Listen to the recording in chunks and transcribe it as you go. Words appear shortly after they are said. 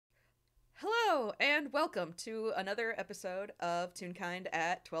Hello, and welcome to another episode of Toonkind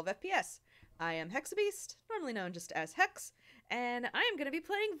at 12 FPS. I am Hexabeast, normally known just as Hex, and I am going to be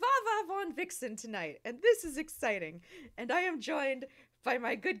playing Vava on Vixen tonight, and this is exciting. And I am joined by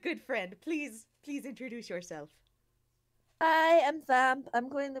my good friend. Please introduce yourself. Hi, I'm Vamp. I'm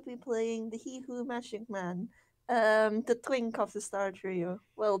going to be playing the He Who Magic Man, the twink of the Star Trio.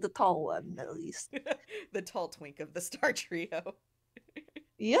 Well, the tall one, at least. The tall twink of the Star Trio.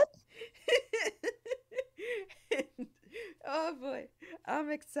 Yep. And- oh boy, I'm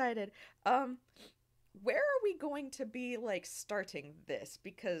excited. Um, where are we going to be like starting this?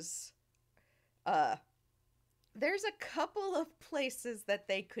 Because uh there's a couple of places that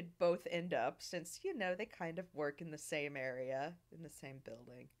they could both end up since they kind of work in the same area, in the same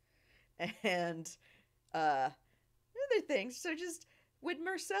building. And other things. So just would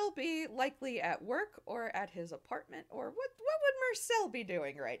Mersel be likely at work or at his apartment, or what would Mersel be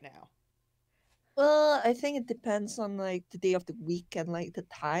doing right now? Well, I think it depends on like the day of the week and like the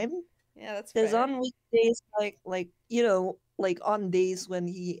time. Yeah, that's Because fair. on weekdays, like on days when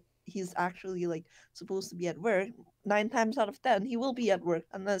he's actually like supposed to be at work, 9 times out of 10 he will be at work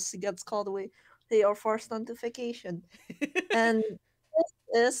unless he gets called away. They are forced onto vacation. And this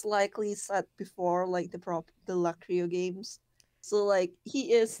is likely set before like the Lacrio games. So like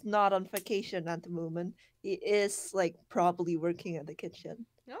he is not on vacation at the moment. He is like probably working at the kitchen.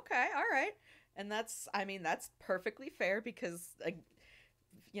 Okay, all right. And that's perfectly fair because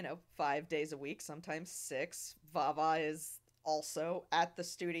 5 days a week, sometimes six. Vava is also at the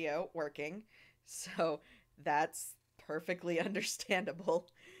studio working, so that's perfectly understandable.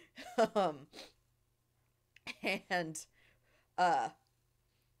 um, and uh,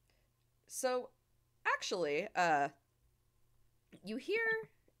 so actually, you hear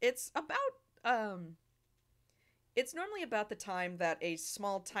it's about um, it's normally about the time that a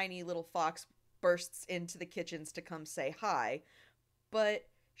small, tiny little fox bursts into the kitchens to come say hi, but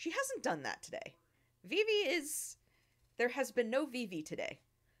she hasn't done that today. Vivi is there has been no Vivi today.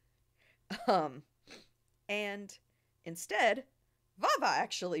 Um, and instead, Vava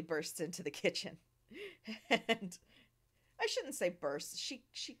actually bursts into the kitchen. And I shouldn't say bursts. She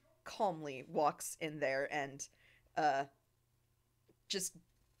calmly walks in there and uh just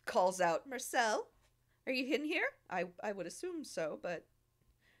calls out, "Marcel, are you in here?" I would assume so, but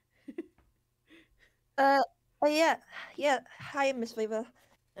Uh, yeah, yeah. Hi, Miss Vava.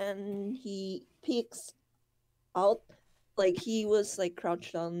 And he peeks out, like he was like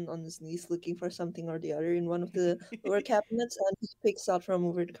crouched down on his knees looking for something or the other in one of the lower cabinets, and he picks out from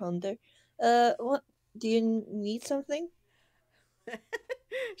over the counter. What? Do you need something?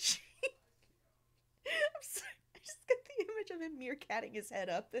 she I'm sorry. I just got the image of him meerkatting his head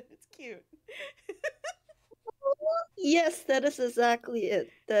up, and it's cute. Yes, that is exactly it.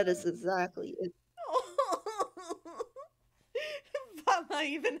 That is exactly it. Oh. Mama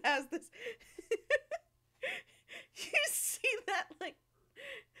even has this. You see that, like,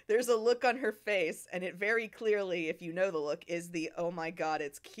 there's a look on her face, and it very clearly, if you know the look, is the "oh my god,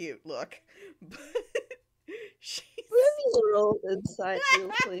 it's cute" look. But she's. Let me roll inside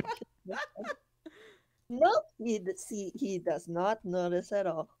real quick. Nope, he does not notice at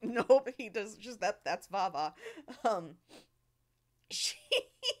all. Nope, he does just that. That's Vava. Um, she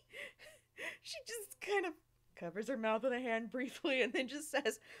she just kind of covers her mouth with a hand briefly and then just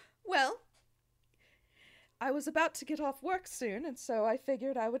says, "Well, I was about to get off work soon, and so I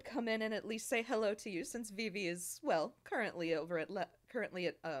figured I would come in and at least say hello to you since Vivi is, well, currently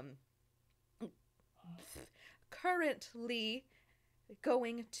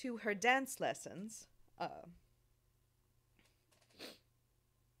going to her dance lessons.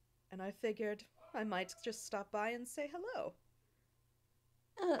 And I figured I might just stop by and say hello."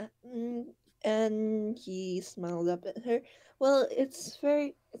 Ah, and he smiled up at her. Well, it's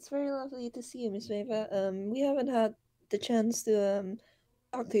very lovely to see you, Miss Veva. We haven't had the chance to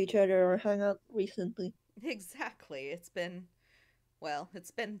talk to each other or hang out recently. Exactly. It's been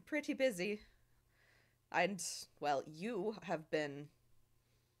pretty busy. And, well, you have been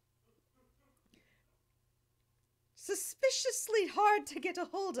suspiciously hard to get a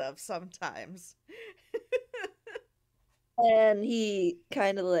hold of sometimes. And he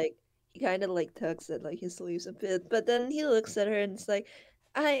kind of like tugs at like his sleeves a bit, but then he looks at her and it's like,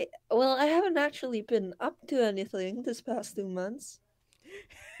 I haven't actually been up to anything this past 2 months.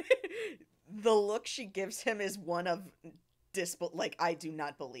 The look she gives him is one of like, I do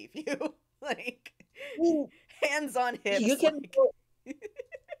not believe you. Like, I mean, hands on you hips, can like, roll,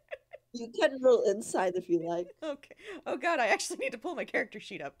 you can roll inside if you like. okay. Oh god, I actually need to pull my character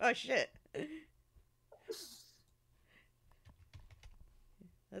sheet up. Oh shit.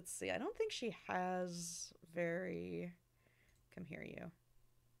 Let's see. I don't think she has very. Come here, you.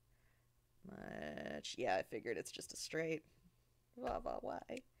 Much. Yeah, I figured it's just a straight. Vava, why?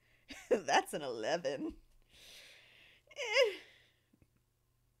 That's an 11.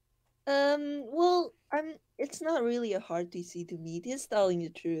 Eh. Well, it's not really a hard DC to meet. He's telling the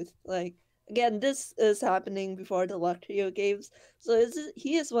truth. Like, again, this is happening before the Lotrio games, so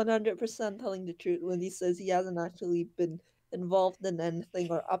he is 100% telling the truth when he says he hasn't actually been involved in anything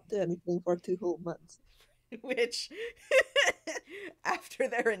or up to anything for 2 whole months. Which, after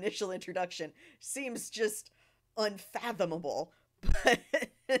their initial introduction, seems just unfathomable. But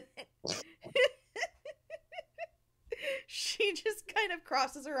she just kind of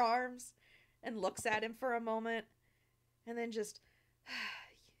crosses her arms and looks at him for a moment and then just,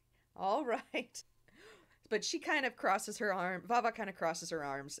 all right. But she kind of crosses her arm. Vava kind of crosses her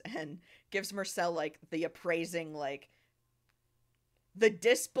arms and gives Mersel like the appraising, like the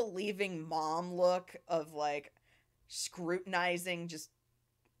disbelieving mom look of like scrutinizing, just,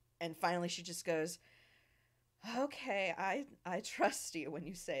 and finally she just goes, okay, I trust you when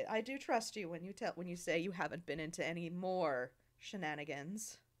you say, I do trust you when you say you haven't been into any more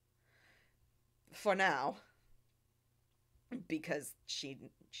shenanigans for now, because she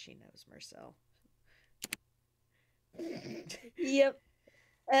knows Mersel. Yep,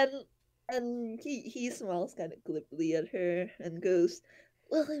 and he smiles kind of glibly at her and goes,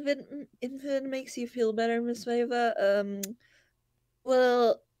 "Well, if it makes you feel better, Miss Vava,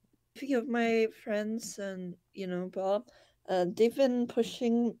 well, a few of my friends and Bob, they've been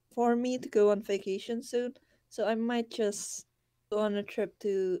pushing for me to go on vacation soon, so I might just go on a trip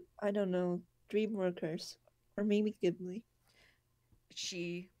to, I don't know, Dreamworkers or maybe Ghibli."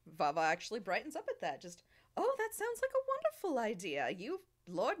 She Vava actually brightens up at that. Just, oh, that sounds like a wonderful idea. You,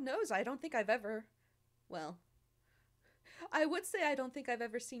 Lord knows, I don't think I've ever. Well, I would say I don't think I've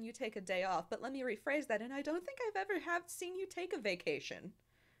ever seen you take a day off, but let me rephrase that, and I don't think I've ever have seen you take a vacation.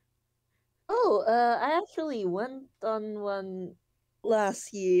 Oh, I actually went on one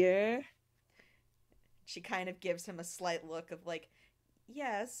last year. She kind of gives him a slight look of like,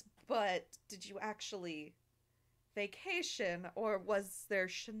 yes, but did you actually vacation or was there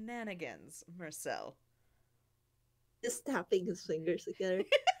shenanigans, Marcel? Just tapping his fingers together.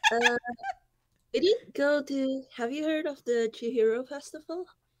 Uh, we did go to. Have you heard of the Chihiro Festival?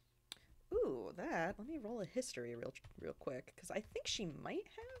 Ooh, that. Let me roll a history real quick because I think she might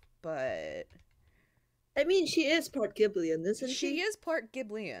have, but I mean, she is part Ghiblian, isn't she she? is part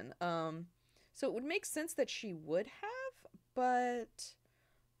Ghiblian. So it would make sense that she would have, but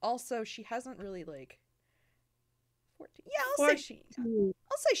also she hasn't really like 14. Yeah, I'll say 14.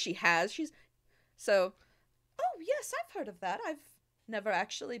 she has. She's so. Oh yes, I've heard of that. I've never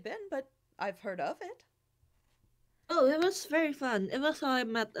actually been, but I've heard of it. Oh, it was very fun. It was how I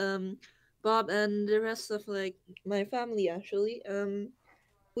met Bob and the rest of like my family actually.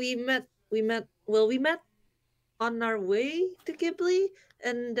 We met on our way to Ghibli,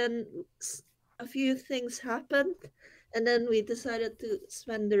 and then a few things happened, and then we decided to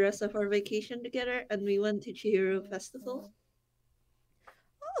spend the rest of our vacation together, and we went to Chihiro Festival.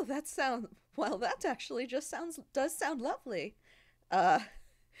 Oh, that sounds well. That actually just does sound lovely. Uh,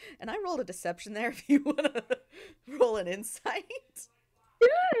 and I rolled a deception there. If you want to roll an insight.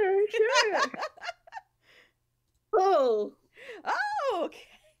 Sure, sure. Oh, Oh, okay.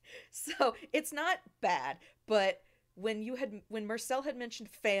 So it's not bad, but when Marcel had mentioned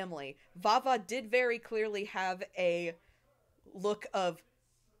family, Vava did very clearly have a look of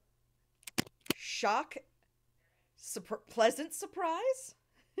shock, pleasant surprise.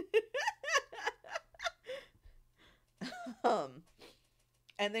 um,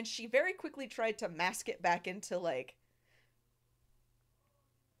 and then she very quickly tried to mask it back into like,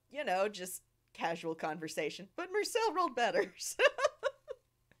 just casual conversation. But Marcel rolled better. So.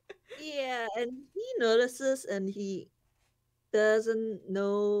 yeah, and he notices, and he doesn't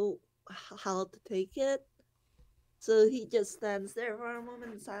know how to take it. So he just stands there for a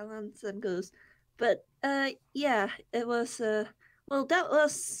moment in silence and goes, "But yeah, it was well, that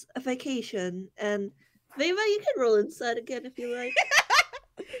was a vacation, and maybe you can roll inside again if you like."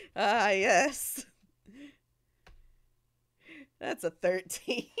 Ah, yes. That's a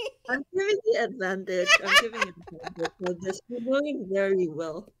 13. I'm giving the advantage. I'm giving it advantage for this. You're doing very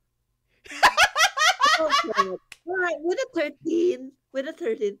well. Okay. Alright, with a 13,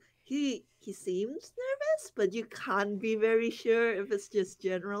 he seems nervous, but you can't be very sure if it's just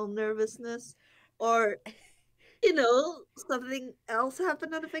general nervousness or something else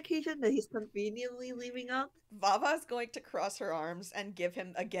happened on the vacation that he's conveniently leaving out. Vava's going to cross her arms and give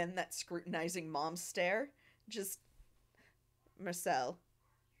him again that scrutinizing mom stare. Just, Marcel,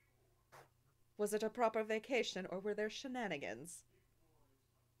 Was it a proper vacation or were there shenanigans?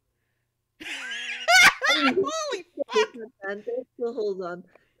 I'm going Holy to take fuck! advantage, so hold on.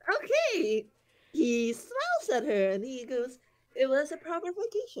 Okay. He smiles at her and he goes, "It was a proper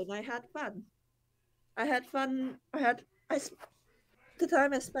vacation. I had fun. I had fun. The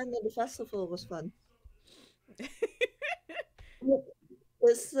time I spent at the festival was fun. It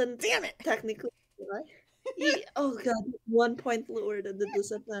isn't Damn it! technically right. Oh god, 1 point lower than the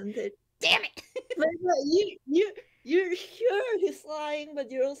disadvantage. Damn it! But you're sure he's lying,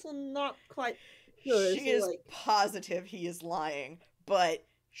 but you're also not quite sure. She So is like, positive he is lying, but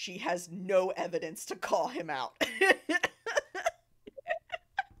she has no evidence to call him out.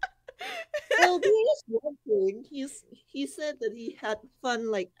 well, there is one thing. He said that he had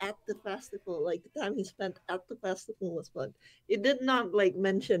fun like at the festival. Like the time he spent at the festival was fun. It did not like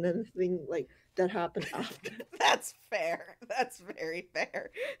mention anything like that happened after. That's fair. That's very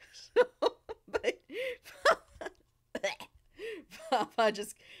fair. So, but Vava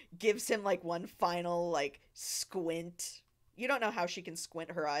just gives him like one final like squint. You don't know how she can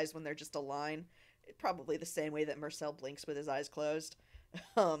squint her eyes when they're just a line. Probably the same way that Mersel blinks with his eyes closed.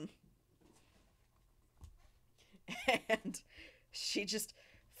 Um, and she just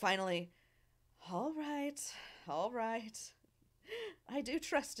finally, all right, all right. I do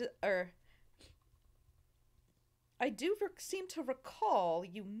trust it, or I do seem to recall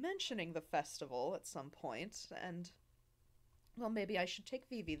you mentioning the festival at some point, and well, maybe I should take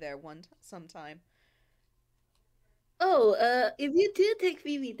Vivi there sometime. Oh, if you do take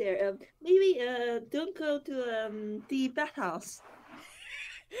Vivi there, maybe don't go to the bathhouse.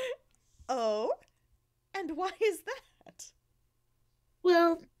 Oh, and why is that?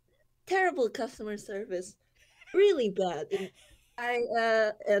 Well, terrible customer service, really bad.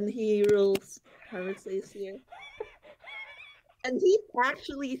 And he rolls Parasite here, and he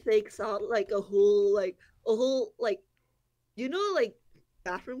actually takes out like a whole like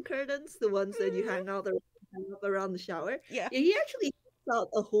bathroom curtains, the ones that you hang up around the shower. Yeah. Yeah, he actually takes out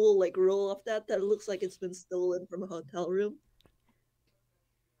a whole like roll of that looks like it's been stolen from a hotel room.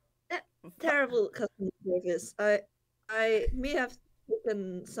 Eh, Terrible customer service. I may have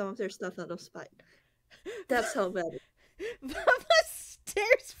taken some of their stuff out of spite. That's how bad. Vava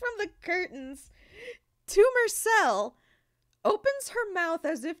stares from the curtains to Mersel, opens her mouth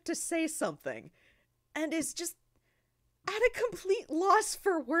as if to say something, and is just at a complete loss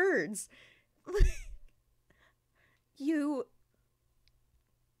for words. You.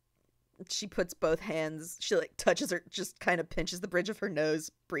 She puts both hands, she like touches her, just kind of pinches the bridge of her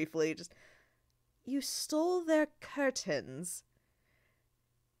nose briefly. Just. You stole their curtains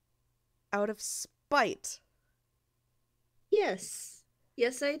out of spite. Yes.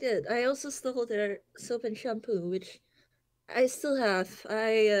 Yes, I did. I also stole their soap and shampoo, which I still have.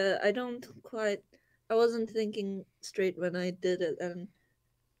 I don't quite. I wasn't thinking straight when I did it, and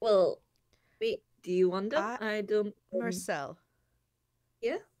well, wait. Do you want them? I. I don't. Mersel,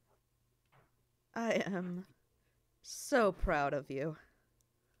 Yeah. I am so proud of you.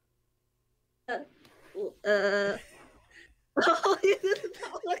 Uh, uh oh, you didn't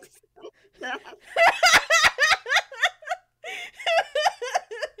look so bad.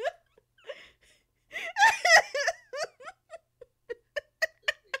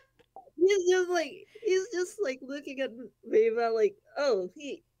 He's just like looking at Vava like, oh,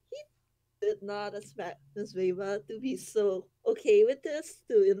 he did not expect Miss Vava to be so okay with this,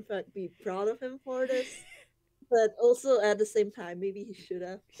 to in fact be proud of him for this. But also at the same time, maybe he should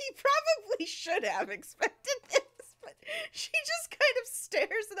have. He probably should have expected this, but she just kind of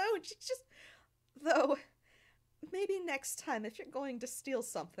stares though, and she just. Though, maybe next time if you're going to steal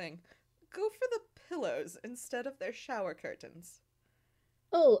something, go for the pillows instead of their shower curtains.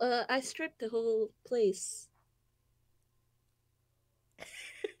 Oh, I stripped the whole place.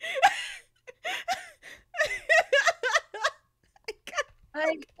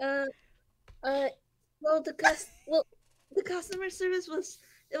 I uh well the customer service was,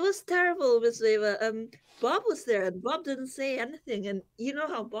 it was terrible, Miss Veva. Bob was there and Bob didn't say anything, and you know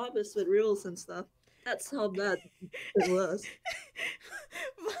how Bob is with rules and stuff. That's how bad it was.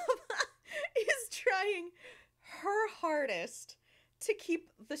 Vava is trying her hardest to keep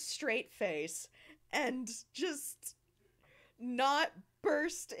the straight face and just not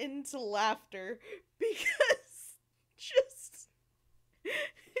burst into laughter because just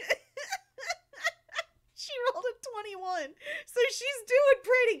she rolled a 21, so she's doing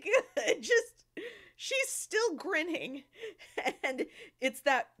pretty good. Just she's still grinning, and it's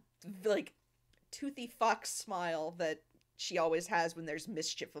that like toothy fox smile that she always has when there's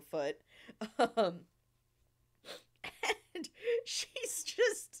mischief afoot. um and she's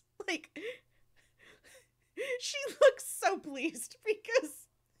just like least, because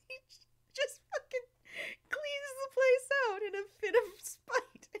he just fucking cleans the place out in a fit of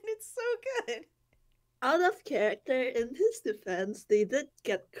spite, and it's so good. Out of character, in his defense, they did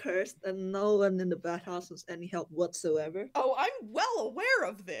get cursed, and no one in the bathhouse was any help whatsoever. Oh, I'm well aware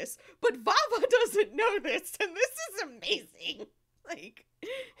of this, but Vava doesn't know this, and this is amazing. Like,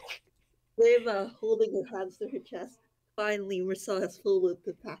 Vava, holding her hands to her chest, finally Mersel has followed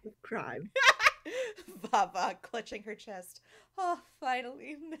the path of crime. Vava clutching her chest. Oh,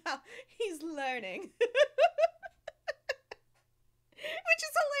 finally, now he's learning. Which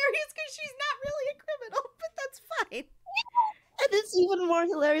is hilarious because she's not really a criminal, but that's fine. And it's even more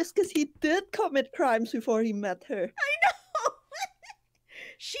hilarious because he did commit crimes before he met her. I know!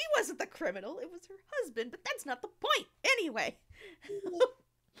 She wasn't the criminal, it was her husband, but that's not the point. Anyway.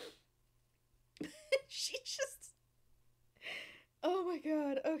 She just... Oh my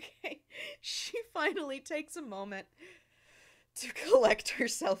god, okay. She finally takes a moment to collect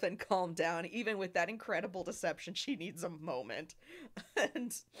herself and calm down. Even with that incredible deception, she needs a moment.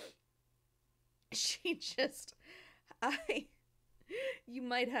 And she just... You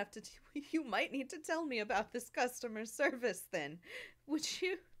might need to tell me about this customer service then. Would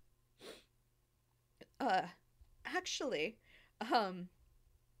you... Actually,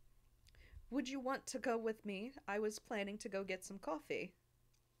 would you want to go with me? I was planning to go get some coffee.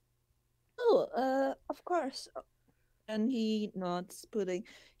 Oh, of course. And he nods,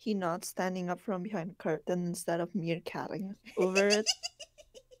 standing up from behind the curtain instead of meerkatting over it.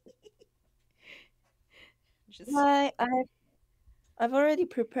 Just... I've already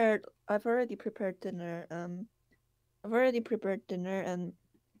prepared dinner. And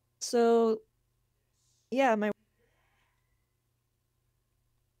so yeah,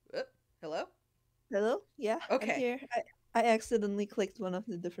 Hello? Hello? Yeah, Okay. I'm here. I accidentally clicked one of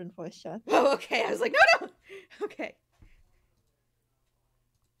the different voice chats. Oh, okay. I was like, no! Okay.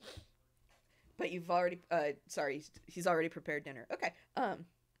 But you've already, sorry, he's already prepared dinner. Okay.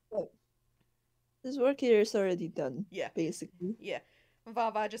 This work here is already done. Yeah. Basically. Yeah.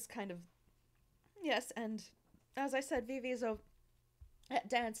 Vava just kind of, yes, and as I said, Vivi is at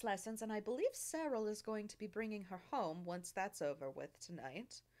dance lessons, and I believe Cyril is going to be bringing her home once that's over with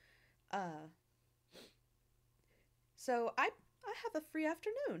tonight. So I have a free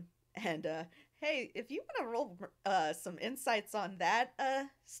afternoon, and hey, if you want to roll some insights on that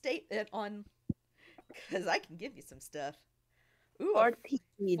statement on, because I can give you some stuff. Ooh,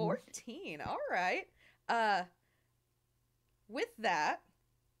 14. 14. All right. With that,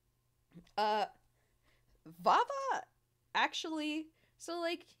 Vava actually, so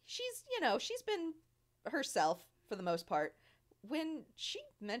like she's been herself for the most part. When she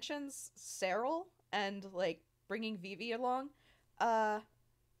mentions Cyril and like bringing Vivi along,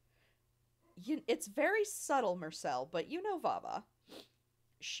 it's very subtle, Mersel, but you know Vava.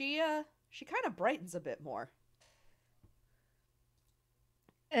 She kind of brightens a bit more.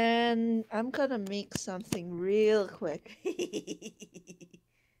 And I'm gonna make something real quick.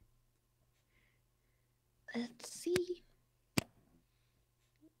 Let's see.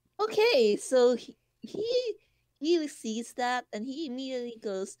 Okay, so he sees that and he immediately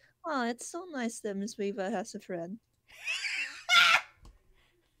goes, "Oh, it's so nice that Miss Vava has a friend."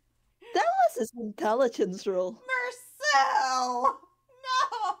 That was his intelligence roll. Mersel!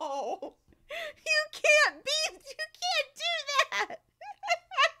 No! You can't do that!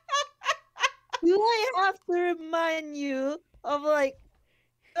 Do I have to remind you of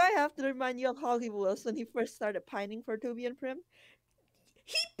how he was when he first started pining for Toby and Prim?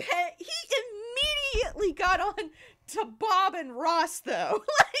 He immediately got on to Bob and Ross, though.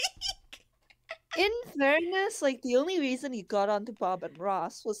 Like, in fairness, like the only reason he got on to Bob and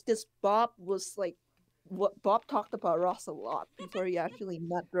Ross was because Bob talked about Ross a lot before he actually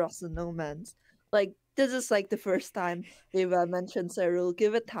met Ross and No Man's. Like, this is like the first time they've mentioned Cyril.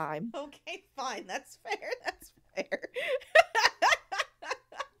 Give it time. Okay, fine. That's fair. That's fair.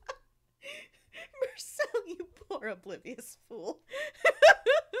 Mersel, you poor oblivious fool.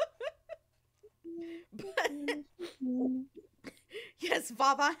 But yes,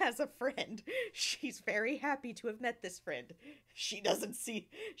 Vava has a friend. She's very happy to have met this friend. She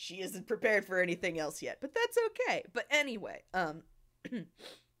isn't prepared for anything else yet, but that's okay. But anyway,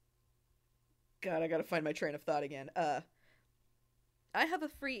 God, I gotta find my train of thought again. I have a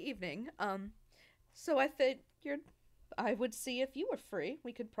free evening, so I figured I would see if you were free.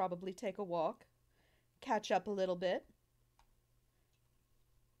 We could probably take a walk, catch up a little bit.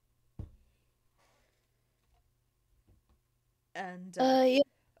 And yeah.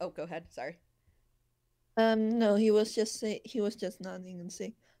 Oh, go ahead. Sorry. No, he was just nodding and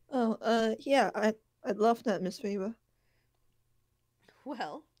saying, "Oh, yeah, I'd love that, Miss Vava."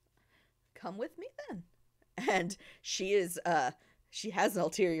 Well, come with me then. And she has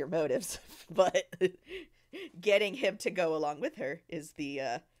ulterior motives, but getting him to go along with her is the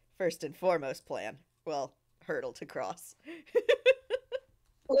first and foremost plan. Well, hurdle to cross.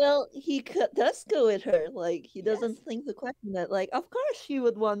 Well, does go with her. Like he Yes. doesn't think to question that. Like, of course she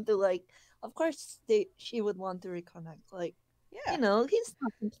would want to. Like, of course she would want to reconnect. Like, Yeah. he's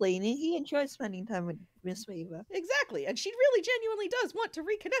not complaining. He enjoys spending time with Miss Wava. Exactly. And she really genuinely does want to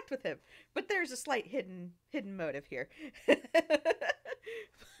reconnect with him. But there's a slight hidden motive here.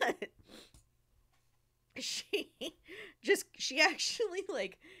 But she she actually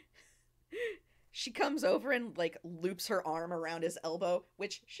like she comes over and like loops her arm around his elbow,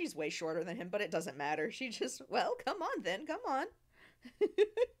 which she's way shorter than him, but it doesn't matter. She just, well, come on then, come on.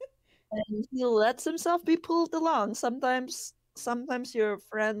 And he lets himself be pulled along. Sometimes your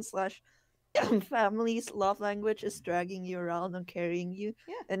friend slash family's love language is dragging you around and carrying you,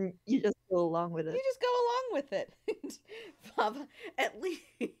 Yeah, and you just go along with you it. just go along with it. Vava, at least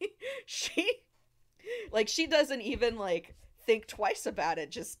she she doesn't even like think twice about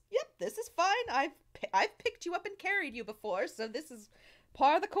it. Just, yep, this is fine. I've picked you up and carried you before, so this is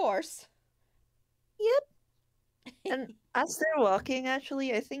par the course. Yep. And as they're walking,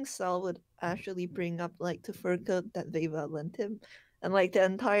 actually, I think Sal would actually bring up like the fur coat that Veva lent him, and like the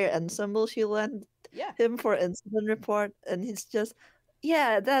entire ensemble she lent Yeah. him for incident report, and he's just,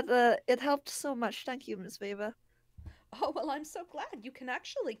 yeah, that it helped so much. Thank you, Miss Veva. Oh, well, I'm so glad you can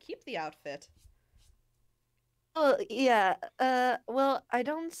actually keep the outfit. Oh yeah, well, I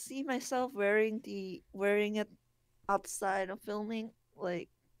don't see myself wearing it outside of filming, like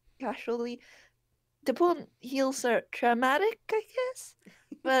casually. The pull heels are traumatic, I guess,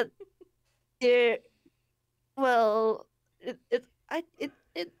 but they're well,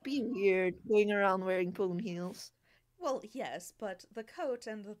 it'd be weird going around wearing poon heels. Well, yes, but the coat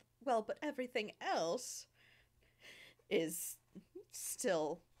and but everything else is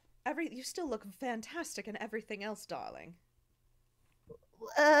still you still look fantastic in everything else, darling.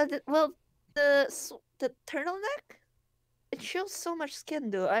 Well, the turtleneck, it shows so much skin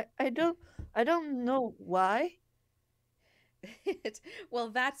though. I don't know why. it, well,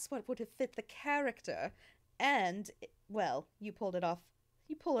 that's what would have fit the character, and well, you pulled it off.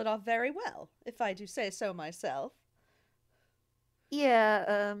 You pull it off very well, if I do say so myself.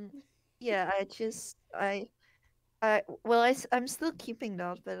 Yeah, yeah. Well, I'm still keeping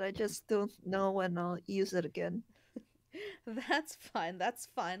that, but I just don't know when I'll use it again. That's fine. That's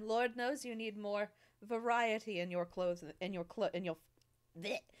fine. Lord knows you need more variety in your clothes in your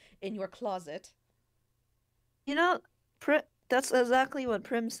bleh, in your closet. You know, that's exactly what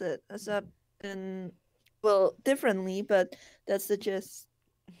Prim said. Except in well, differently, but that's the gist.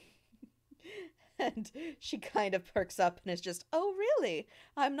 And she kind of perks up and is just, "Oh, really?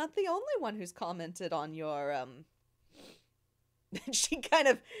 I'm not the only one who's commented on your she kind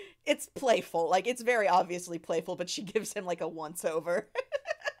of it's playful. Like it's very obviously playful, but she gives him like a once over.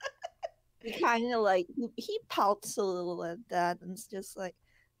 He kind of like he pouts a little at that, and it's just like,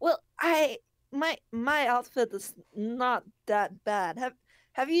 well, my outfit is not that bad.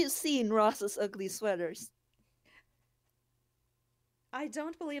 Have you seen Ross's ugly sweaters? I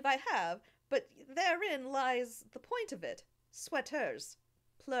don't believe I have, but therein lies the point of it. Sweaters,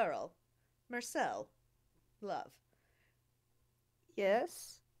 plural. Mersel, love.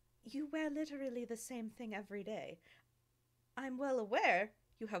 Yes, You wear literally the same thing every day. I'm well aware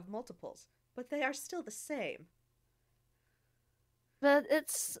you have multiples, but they are still the same. but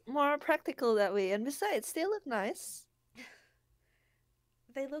it's more practical that way. And besides, they look nice.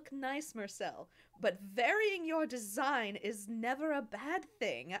 They look nice, Marcel, but varying your design is never a bad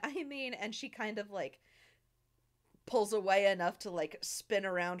thing. I mean, and she kind of like pulls away enough to like spin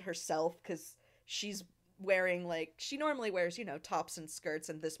around herself because she's wearing like she normally wears, tops and skirts,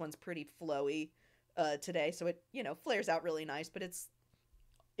 and this one's pretty flowy today, so it, flares out really nice, but it's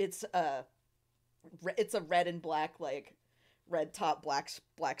it's a red and black, like red top,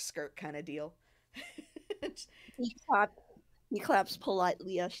 black skirt kind of deal. He clap, he claps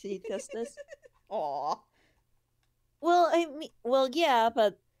politely as she does this. Aw. Well, I mean, well, yeah,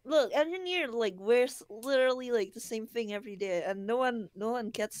 but look, engineer like wears literally like the same thing every day, and no one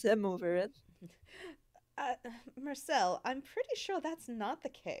gets him over it. Uh, Marcel, I'm pretty sure that's not the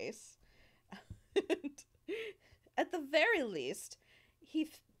case. At the very least, he.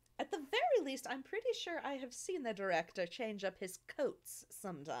 At the very least, I'm pretty sure I have seen the director change up his coats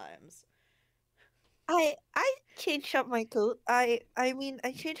sometimes. I changed up my coat. I mean,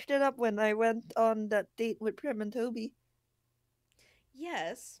 I changed it up when I went on that date with Prim and Toby.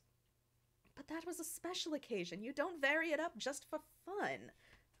 Yes, but that was a special occasion. You don't vary it up just for fun.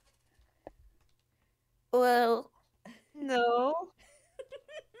 Well, no.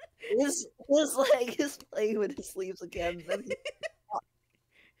 His leg is playing with his sleeves again. And he,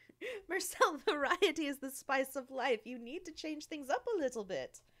 Mersel, variety is the spice of life. You need to change things up a little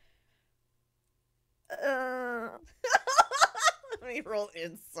bit. uh, Let me roll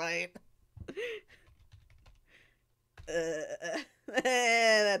insight.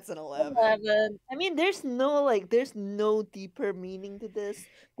 That's an 11. 11. I mean, there's no deeper meaning to this.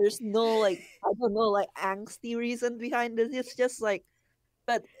 There's no I don't know, angsty reason behind this. It's just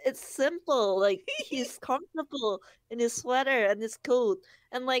but it's simple. Like he's comfortable in his sweater and his coat,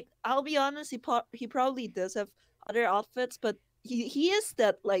 and I'll be honest, he probably does have other outfits, but he is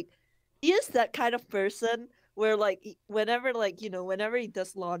he is that kind of person where whenever whenever he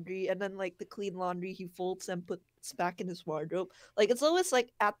does laundry and then the clean laundry he folds and puts back in his wardrobe, it's always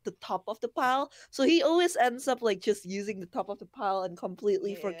at the top of the pile, so he always ends up just using the top of the pile and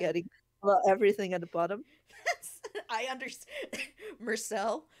completely Yeah. forgetting about everything at the bottom. I understand.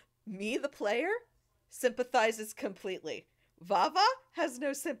 Mersel, me, the player, sympathizes completely. Vava has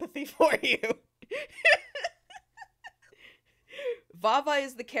no sympathy for you. Vava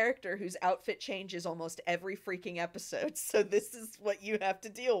is the character whose outfit changes almost every freaking episode, so this is what you have to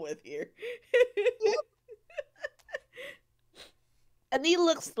deal with here. And he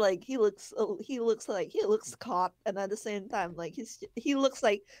looks caught, and at the same time he looks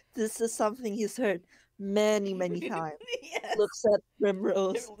like this is something he's heard many times. Yes. Looks at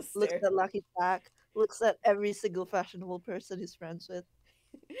Primrose, Able to looks stare. at Lucky Jack, looks at every single fashionable person he's friends with.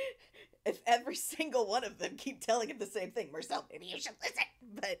 If every single one of them keep telling him the same thing, Marcel, maybe you should listen.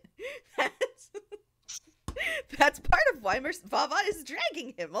 But that's, that's part of why Vava is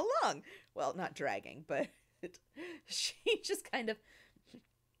dragging him along. Well, not dragging, but she just kind of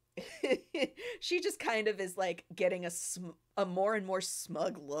she just kind of is getting a more and more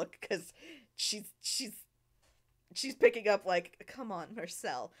smug look because she's picking up come on,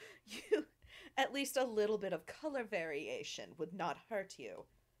 Marcel, you at least a little bit of color variation would not hurt you.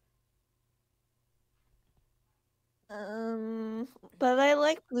 But I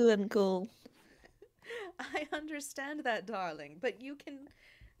like blue and gold. I understand that, darling, but you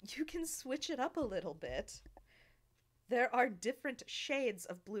can switch it up a little bit. There are different shades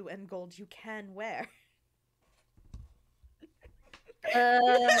of blue and gold you can wear. Uh,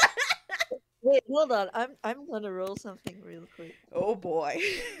 Wait, hold on. I'm gonna roll something real quick. Oh boy.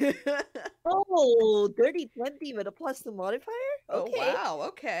 Oh, dirty 20 with a +2 modifier? Oh Okay. wow,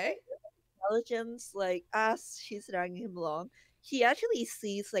 okay. Intelligence, as she's dragging him along, he actually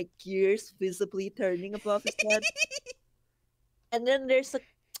sees gears visibly turning above his head. And then there's a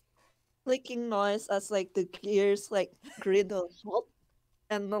clicking noise as the gears grid a halt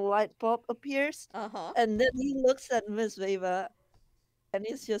and the light bulb appears. Uh-huh. And then he looks at Miss Vava and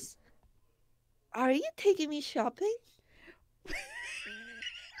he's just, are you taking me shopping?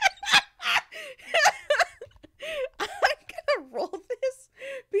 I'm gonna roll this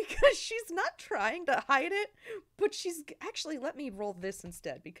because she's not trying to hide it, but she's actually, let me roll this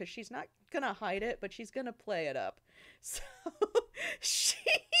instead because she's not gonna hide it, but she's gonna play it up. So she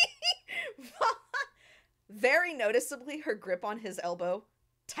very noticeably her grip on his elbow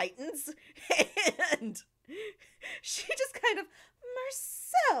tightens and she just kind of,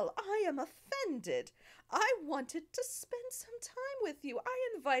 Marcel, I am offended. I wanted to spend some time with you.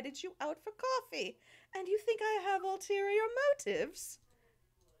 I invited you out for coffee, and you think I have ulterior motives?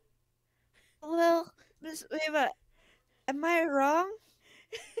 Well, Miss Vava, am I wrong?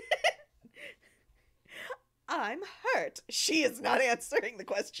 I'm hurt. She is not answering the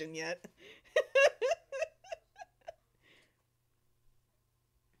question yet.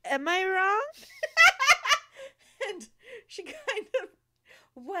 Am I wrong? And she kind of,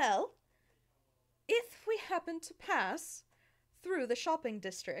 well, if we happen to pass through the shopping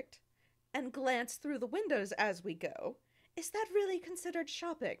district and glance through the windows as we go, is that really considered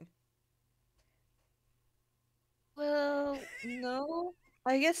shopping? Well, no.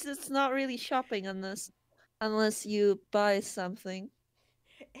 I guess it's not really shopping unless you buy something.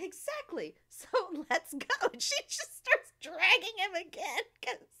 Exactly. So let's go. And she just starts dragging him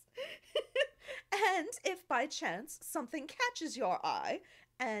again. And if by chance something catches your eye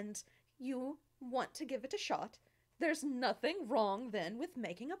and you want to give it a shot, there's nothing wrong then with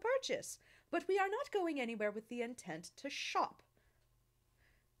making a purchase. But we are not going anywhere with the intent to shop.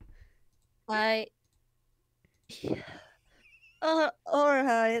 I all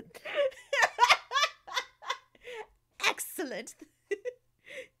right. Excellent.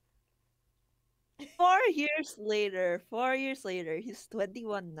 4 years later, he's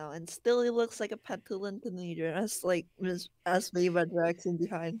 21 now, and still he looks like a petulant teenager, as Viva drags him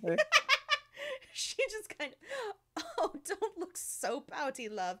behind her. She just kind of, oh, don't look so pouty,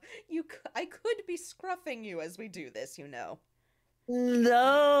 love. I could be scruffing you as we do this, you know.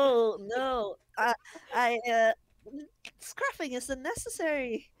 No, no, scruffing is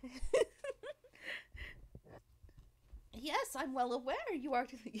unnecessary. Yes, I'm well aware you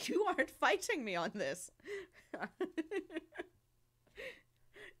aren't fighting me on this.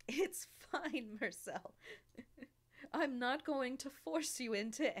 It's fine, Mersel. I'm not going to force you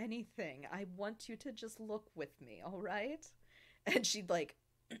into anything. I want you to just look with me, all right? And she'd like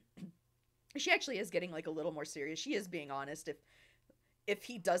she actually is getting like a little more serious. She is being honest. If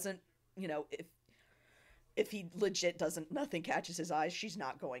he doesn't, you know, if he legit doesn't nothing catches his eyes, she's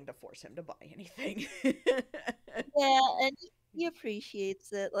not going to force him to buy anything. Yeah, and he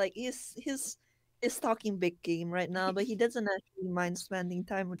appreciates it. Like he's talking big game right now, but he doesn't actually mind spending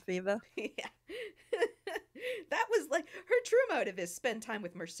time with Viva. Yeah. That was like her true motive is spend time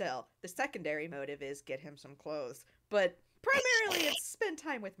with Mersel. The secondary motive is get him some clothes. But primarily it's spend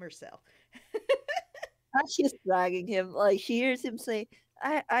time with Mersel. She's dragging him. Like she hears him say,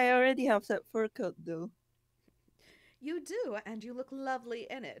 I already have that fur coat though." You do, and you look lovely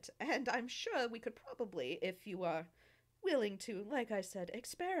in it. And I'm sure we could probably, if you are willing to, like I said,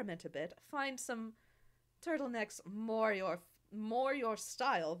 experiment a bit, find some turtlenecks more your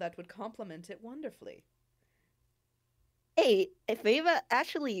style that would complement it wonderfully. Hey, Viva,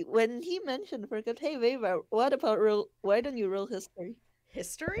 actually, when he mentioned fur coat, hey Viva, what about real? Why don't you roll history?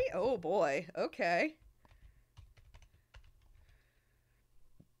 History? Oh boy. Okay.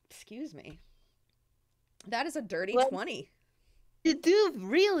 Excuse me. That is a dirty Well, 20. you do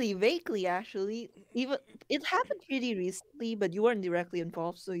really vaguely, actually. Even it happened pretty recently, but you weren't directly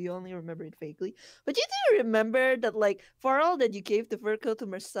involved, so you only remember it vaguely. But you do remember that, like, for all that you gave the fur coat to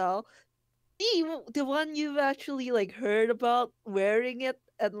Marcel, the one you've actually like heard about wearing it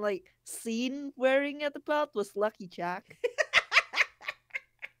and like seen wearing it about was Lucky Jack.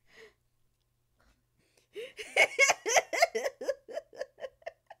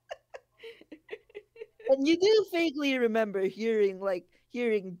 And you do vaguely remember hearing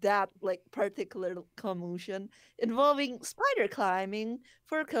that like particular commotion involving spider climbing,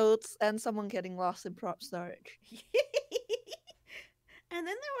 fur coats, and someone getting lost in prop storage. And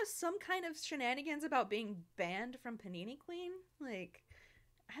then there was some kind of shenanigans about being banned from Panini Queen. Like,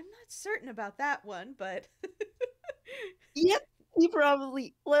 I'm not certain about that one, but Yep, he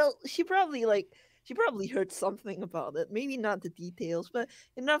probably well, she probably heard something about it. Maybe not the details, but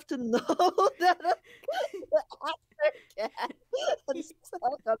enough to know that the actor cat and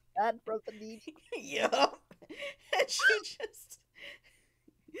Sal got banned from Panini. yup. And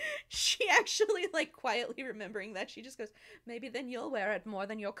she actually like quietly remembering that she just goes, maybe then you'll wear it more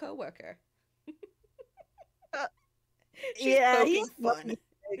than your coworker. Uh, She's yeah, he poking has nothing fun. to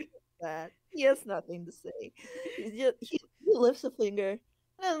say about that. He has nothing to say. He lifts a finger and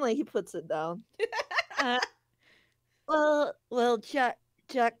then like he puts it down. Uh, well, Jack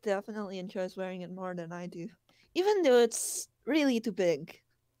definitely enjoys wearing it more than I do, even though it's really too big.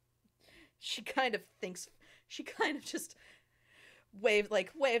 She kind of thinks she kind of just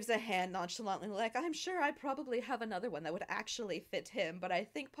waves a hand nonchalantly like I'm sure I probably have another one that would actually fit him, but I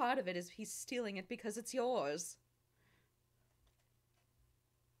think part of it is he's stealing it because it's yours.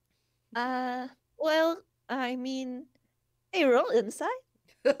 Uh, well, I mean, hey, roll inside.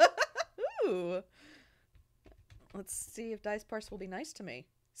 Ooh. Let's see if Dice Parse will be nice to me.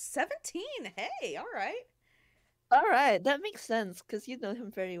 17. Hey, all right. All right, that makes sense because you know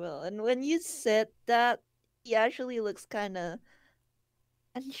him very well. And when you said that, he actually looks kind of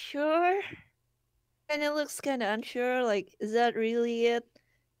unsure. And it looks kind of unsure. Like, is that really it?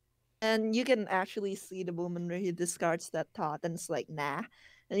 And you can actually see the moment where he discards that thought and it's like, nah.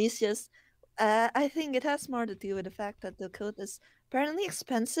 And he's just, I think it has more to do with the fact that the coat is apparently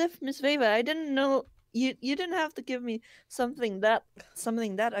expensive, Miss Veva. I didn't know you didn't have to give me something that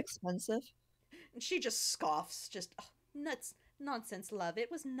expensive. And she just scoffs, just oh, nuts, nonsense, love.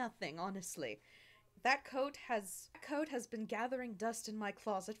 It was nothing, honestly. That coat has been gathering dust in my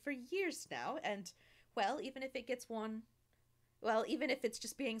closet for years now, and well, even if it gets worn, well, even if it's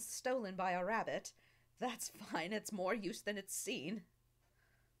just being stolen by a rabbit, that's fine. It's more use than it's seen.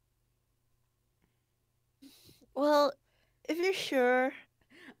 Well, if you're sure,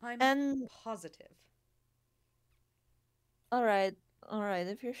 I'm and positive. all right, all right,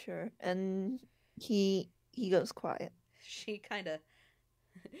 if you're sure, and he goes quiet. She kind of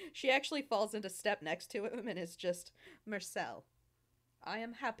she actually falls into step next to him and is just Mersel. I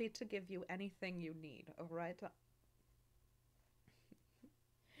am happy to give you anything you need, alright?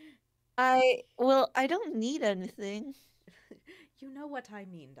 I don't need anything. You know what I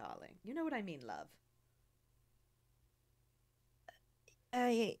mean, darling. You know what I mean, love.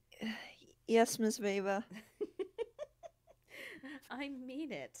 I yes, Miss Vava. I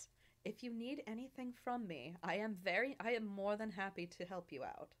mean it. If you need anything from me, I am more than happy to help you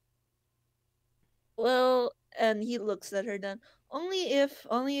out. Well, and he looks at her then. Only if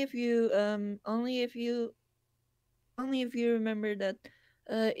you remember that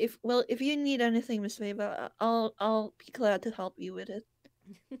if you need anything, Miss Vava, I'll be glad to help you with it.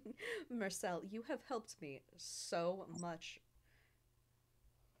 Mersel, you have helped me so much.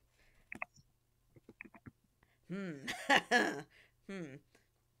 Hmm. hmm.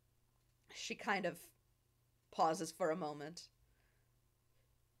 She kind of pauses for a moment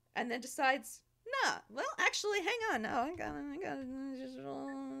and then decides, nah, well, actually, hang on. No, I gotta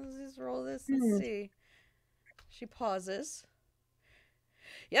just roll this and Hmm. see. She pauses.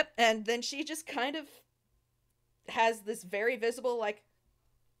 Yep, and then she just kind of has this very visible, like,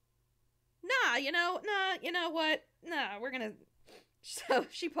 nah, you know what? Nah, we're gonna. So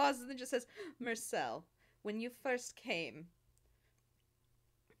she pauses and just says, Marcel, when you first came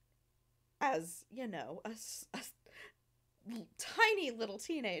as, a tiny little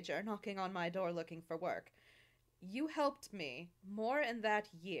teenager knocking on my door looking for work, you helped me more in that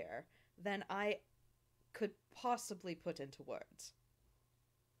year than I could possibly put into words.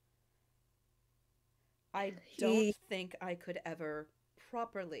 I don't He think I could ever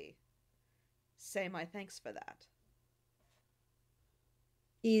properly say my thanks for that.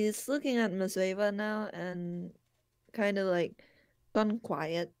 he's looking at Miss Vava now and kind of like gone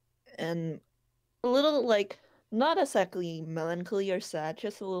quiet and a little like not exactly melancholy or sad,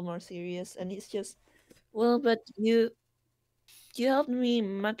 just a little more serious. And he's just, well, but you helped me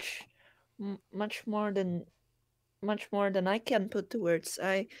much more than I can put to words.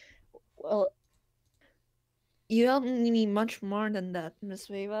 Well, you helped me much more than that, Miss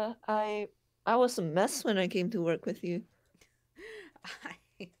Vava. I was a mess when I came to work with you.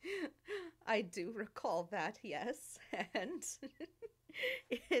 I I do recall that, yes. And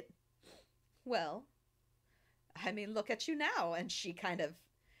it well, I mean, look at you now. And she kind of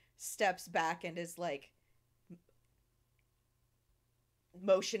steps back and is like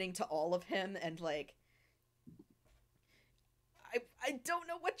motioning to all of him and like I don't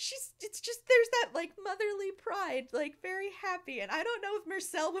know what she's it's just there's that like motherly pride, like very happy, and I don't know if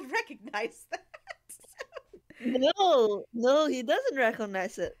Marcel would recognize that. No, no, he doesn't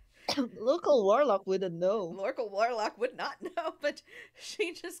recognize it. Local warlock wouldn't know. Lorcal Warlock would not know, but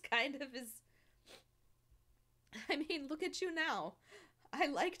she just kind of is. I mean, look at you now. I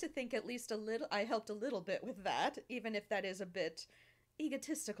like to think at least a little I helped a little bit with that, even if that is a bit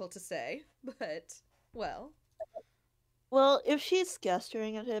egotistical to say, but well. Well, if she's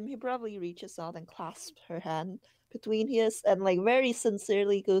gesturing at him, he probably reaches out and clasps her hand between his and like very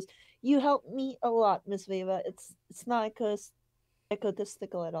sincerely goes, "You helped me a lot, Miss Vava. It's not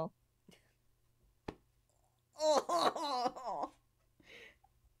egotistical at all." Oh,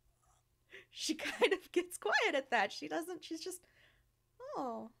 she kind of gets quiet at that. She doesn't, she's just,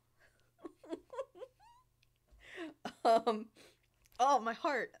 oh. um, oh, my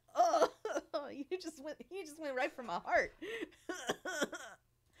heart. Oh, you just went right for my heart.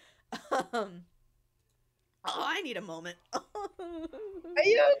 um, oh, I need a moment. Are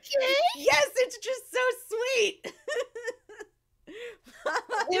you okay? Yes, it's just so sweet.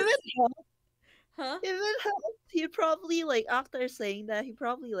 If it helps, Huh? if it helps, he probably like after saying that, he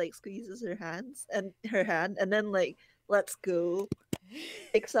probably like squeezes her hand, and then like lets go,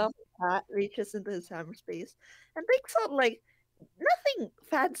 picks up his hat, reaches into his hammer space, and takes out like nothing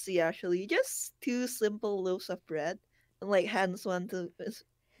fancy actually, just two simple loaves of bread, and like hands one to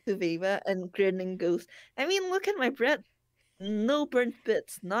Viva and grinning goes, I mean, look at my bread. No burnt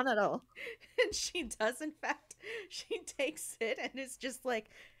bits, none at all. And she does, in fact. She takes it and is just like,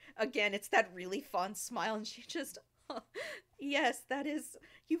 again, it's that really fond smile, and she just, oh, yes, that is,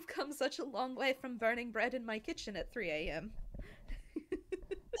 you've come such a long way from burning bread in my kitchen at 3 a.m.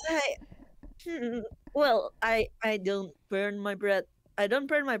 I hmm, well, I don't burn my bread. I don't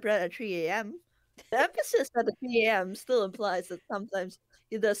burn my bread at 3 a.m. The emphasis at the 3 a.m. still implies that sometimes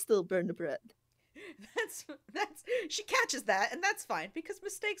he does still burn the bread. That's, she catches that, and that's fine because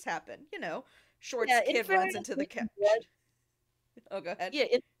mistakes happen. Short's Yeah, in kid runs fairness, into the baking bread. Oh, go ahead. Yeah,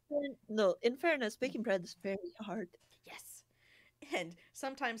 no, in fairness, baking bread is very hard. Yes. And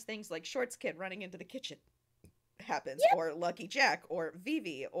sometimes things like Short's kid running into the kitchen happens, Yep, or Lucky Jack, or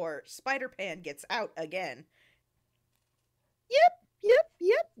Vivi, or Spider Pan gets out again. yep. Yep.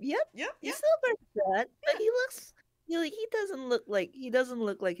 Yep, He's yep, still very sad, but yeah. he doesn't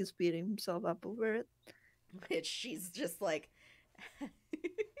look like he's beating himself up over it. Which she's just like,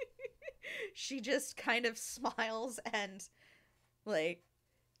 she just kind of smiles and like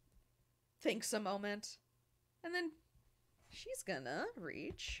thinks a moment, and then she's gonna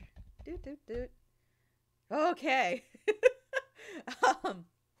reach. Doot doot doot. Okay. um,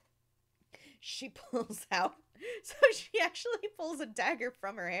 she pulls out. So she actually pulls a dagger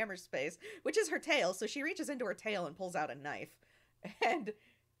from her hammer space, which is her tail. So she reaches into her tail and pulls out a knife and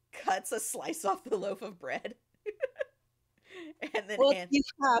cuts a slice off the loaf of bread. And then What you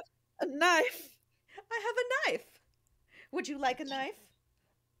have? A knife. I have a knife. Would you like a knife?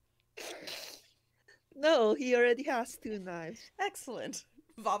 No, he already has two knives. Excellent.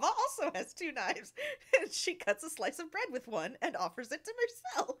 Vava also has two knives, and she cuts a slice of bread with one and offers it to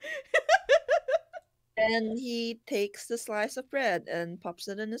Mersel. And he takes the slice of bread and pops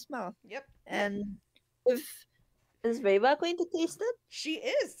it in his mouth. Yep. And if is Vava going to taste it? She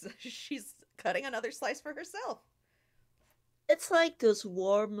is. She's cutting another slice for herself. It's like those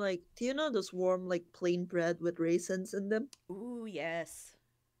warm, like, do you know those warm, like, plain bread with raisins in them? Ooh, yes.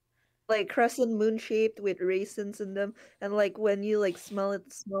 Like crescent moon shaped with raisins in them, and like when you like smell it,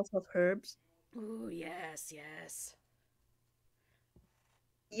 it smells of herbs. Ooh, yes, yes.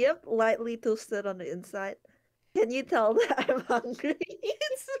 Yep, lightly toasted on the inside. Can you tell that I'm hungry?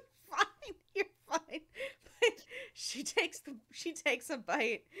 It's fine. You're fine. But she takes a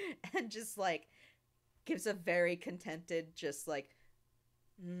bite and just like gives a very contented, just like,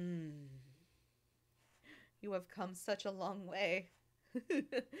 you have come such a long way.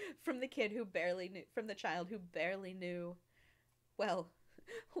 From the kid who barely knew, from the child who barely knew, well,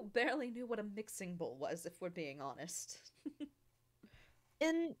 who barely knew what a mixing bowl was, if we're being honest.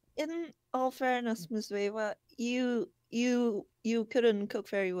 In all fairness, Miss Veva, you couldn't cook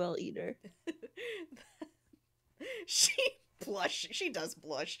very well either. She she does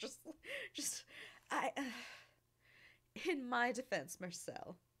blush, just, I, in my defense,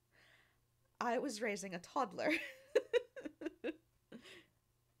 Mersel, I was raising a toddler.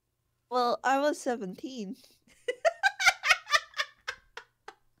 Well, I was 17.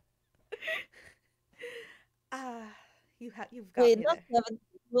 You've got Wait, me not there. 17.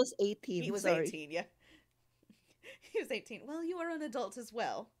 He was He 18. was Sorry. 18, yeah. He was 18. Well, you are an adult as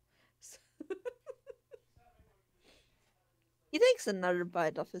well. So... He takes another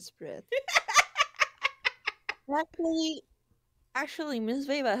bite of his bread. Actually, Miss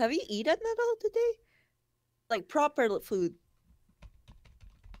Veva, have you eaten at all today? Like proper food.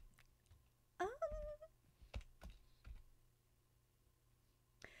 Um,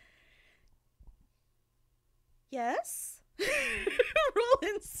 yes. Roll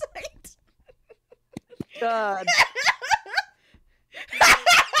insight. God.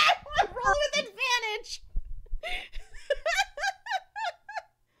 Roll with advantage.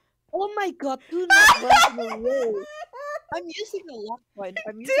 Oh my god, do not run in a row. I'm using a luck point.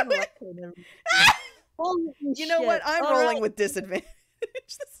 Holy You know what? shit. I'm All rolling right. with disadvantage.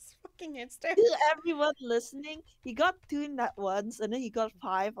 This is fucking insane. To everyone listening, he got 2 nat ones and then he got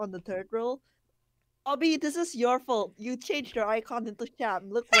 5 on the third roll. Bobby, this is your fault. You changed your icon into Sham.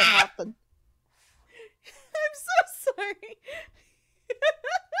 Look what happened. I'm so sorry.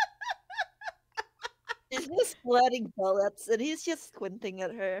 He's just sweating bullets and he's just squinting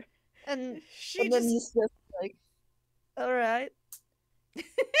at her. And then he's just like, alright.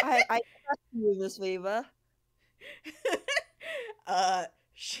 I trust you, Miss Veva.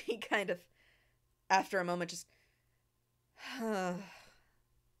 She kind of, after a moment, just,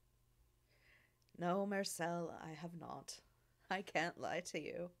 no, Mersel, I have not. I can't lie to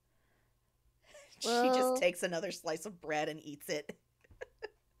you. Well, she just takes another slice of bread and eats it.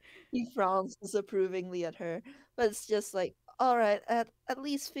 He frowns disapprovingly at her, but it's just like, alright, at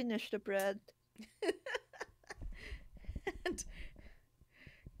least finish the bread. And,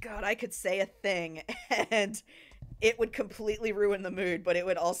 God, I could say a thing, and it would completely ruin the mood, but it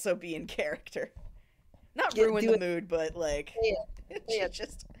would also be in character. Not ruin the mood, but like,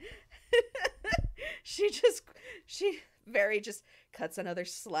 she very just cuts another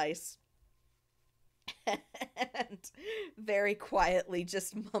slice and very quietly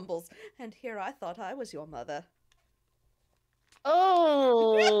just mumbles, and here I thought I was your mother.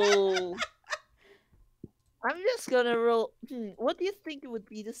 Oh! I'm just gonna roll. What do you think it would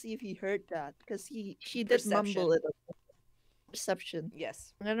be to see if he heard that? Because she did mumble it. Perception.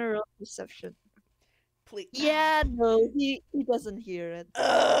 Yes. I'm gonna roll perception. Please. Yeah, no, he doesn't hear it.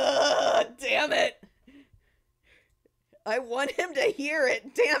 Damn it! I want him to hear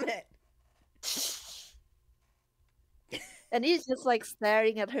it. Damn it! And he's just like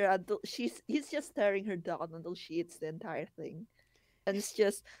staring at her until he's just staring her down until she eats the entire thing. And it's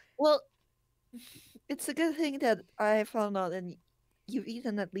just, well, it's a good thing that I found out and you've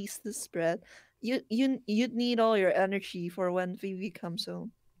eaten at least this spread. You'd need all your energy for when Vivi comes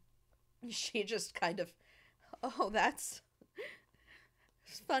home. She just kind of, oh, that's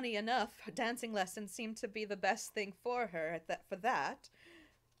funny enough. Her dancing lessons seem to be the best thing for her. At that for that,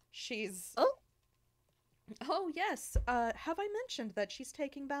 she's. Oh, Oh yes. Have I mentioned that she's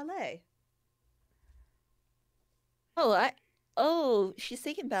taking ballet? oh, she's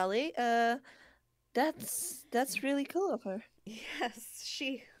taking ballet. That's really cool of her. Yes,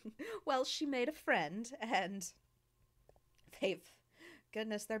 she. Well, she made a friend, and they've.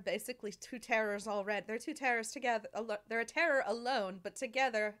 Goodness, they're basically two terrors already. They're two terrors together. They're a terror alone, but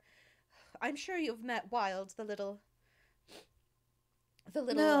together. I'm sure you've met Wild, the little. The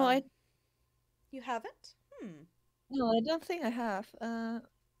little. No, You haven't? Hmm. no, I don't think I have. You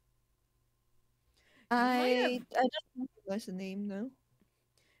might have. I don't recognize the name. No.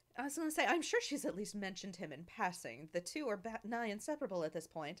 I was gonna say, I'm sure she's at least mentioned him in passing. The two are nigh inseparable at this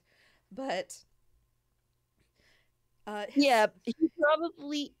point. But, his. Yeah, he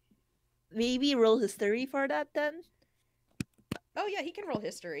probably maybe roll history for that then. Oh, yeah, he can roll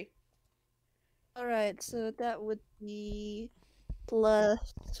history. All right, so that would be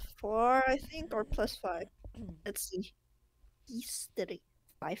 +4, I think, or +5. Let's see. History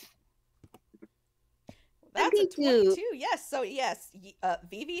 5. That's a 22. 22. Yes, so yes,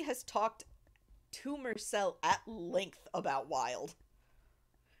 Vivi has talked to Mersel at length about Wild.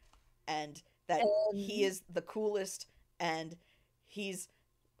 And that he And is the coolest, and he's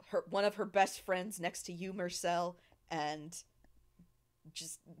one of her best friends next to you, Mersel, and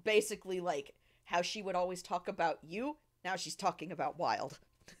just basically like how she would always talk about you. Now she's talking about Wild.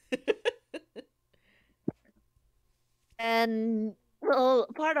 and well,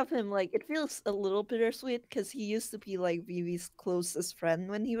 part of him like it feels a little bittersweet because he used to be like Vivi's closest friend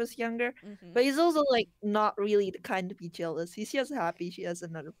when he was younger, Hmm. but he's also like not really the kind to be jealous. He's just happy she has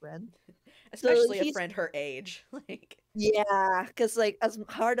another friend. So Especially a he's friend her age. Like, yeah, because like as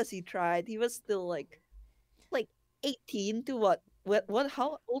hard as he tried, he was still like 18 to what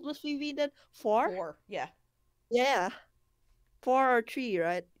how old was Vivi then? 4? 4. Yeah. Yeah, 4 or 3,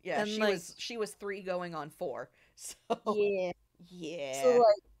 right? Yeah, And she like was she was 3 going on 4. So, yeah, so yeah.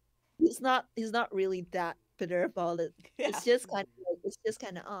 like he's not really that bitter about it. Yeah. It's just kind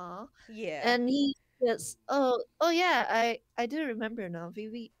of ah, Yeah. and he just oh yeah, I do remember now.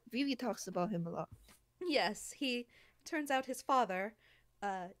 Vivi talks about him a lot. Yes, he turns out his father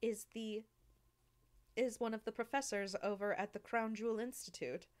is the is one of the professors over at the Crown Jewel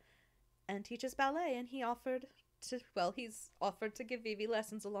Institute and teaches ballet, and he's offered to give Vivi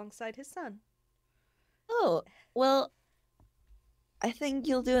lessons alongside his son. Oh well, I think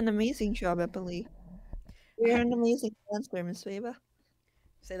you'll do an amazing job, Emily. You're I an amazing dancer, Miss Vava.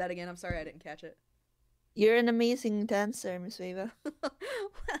 say that again. I'm sorry I didn't catch it. You're an amazing dancer, Miss Vava.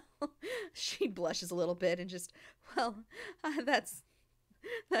 Well, she blushes a little bit and just, well, that's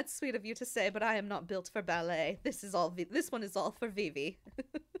sweet of you to say, but I am not built for ballet. This one is all for Vivi.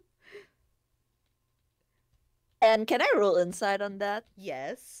 And can I roll insight on that?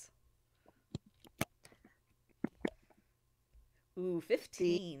 Yes. Ooh, See?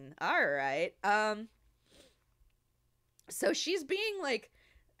 15. All right. So she's being like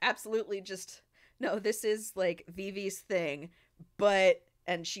absolutely just no, this is like Vivi's thing, but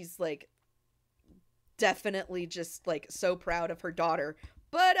and she's like definitely just like so proud of her daughter.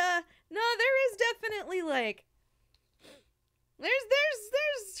 But no, there is definitely like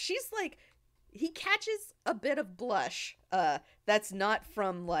there's she's like he catches a bit of blush. That's not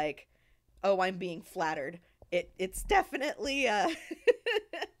from like oh, I'm being flattered. It's definitely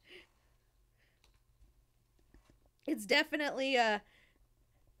it's definitely now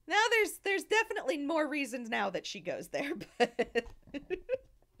there's definitely more reasons now that she goes there, but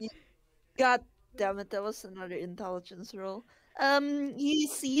Y- God damn it, that was another intelligence roll. He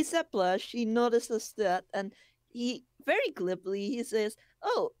sees a blush, he notices that, and he very glibly he says,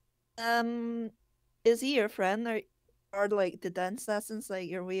 "Oh, um, is he your friend, or are like the dance lessons like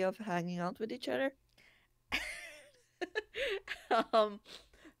your way of hanging out with each other?" um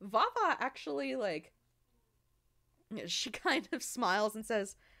Vava actually like she kind of smiles and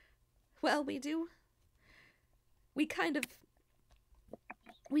says, "Well, we kind of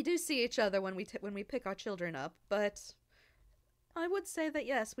we do see each other when when we pick our children up, but I would say that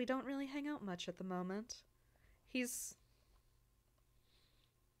yes, we don't really hang out much at the moment. He's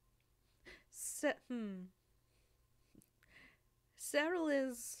hmm. Cyril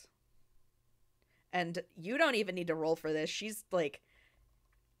is And you don't even need to roll for this. She's like,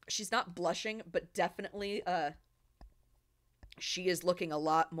 she's not blushing, but definitely, she is looking a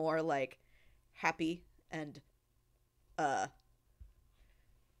lot more like happy and, uh,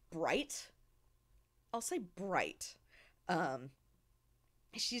 bright. I'll say bright. Um,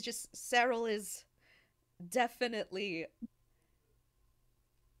 she's just, Cyril is definitely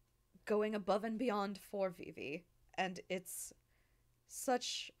going above and beyond for Vivi. And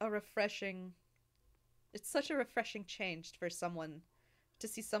such a refreshing, it's such a refreshing change for someone to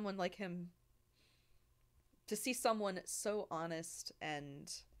see someone like him, to see someone so honest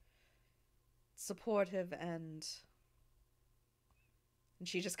and supportive, and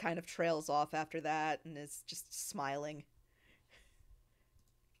she just kind of trails off after that and is just smiling.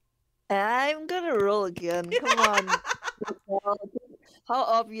 I'm gonna roll again. Come on. How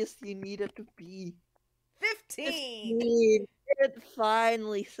obvious you need it to be. 15. 15. It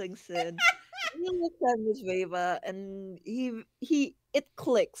finally sinks in. He looks at Miss Vava and it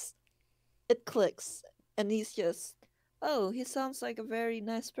clicks. It clicks. And he's just, oh, he sounds like a very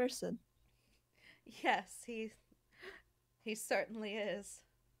nice person. Yes, he certainly is.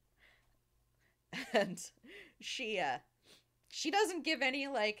 And she she doesn't give any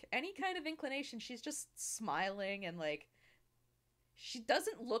kind of inclination. She's just smiling, and like, she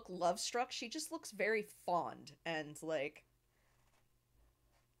doesn't look love struck. She just looks very fond and like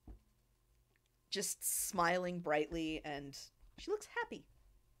just smiling brightly, and she looks happy.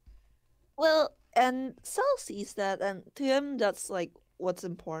 Well, and Sal sees that, and to him, that's like what's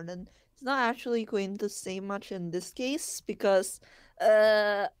important. He's not actually going to say much in this case because,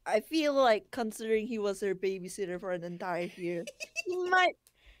 I feel like considering he was her babysitter for an entire year, he might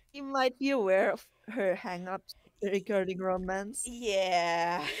he might be aware of her hang-ups regarding romance.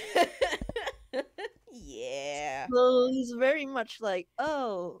 Yeah. Yeah. So he's very much like,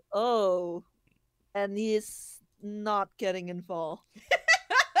 oh, oh, and he's not getting involved.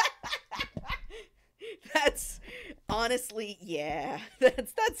 That's honestly, yeah.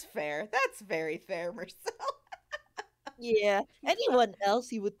 That's fair. That's very fair, Marcel. Yeah, anyone else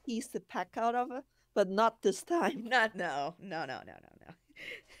he would tease the pack out of her, but not this time. Not no. No, no, no, no,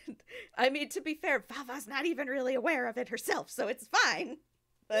 no. I mean, to be fair, Vava's not even really aware of it herself, so it's fine.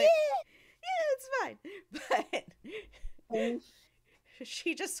 But yeah, it's fine. But Yeah.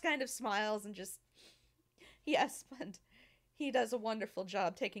 she just kind of smiles and just, yes, and he does a wonderful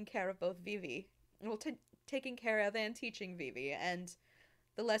job taking care of both Vivi. Well, taking care of and teaching Vivi, and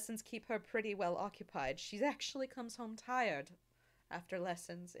the lessons keep her pretty well occupied. She actually comes home tired after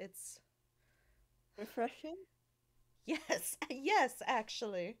lessons. It's, Refreshing. yes, yes,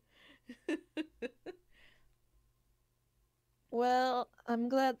 actually. Well, I'm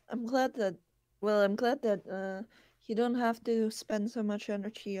glad that you don't have to spend so much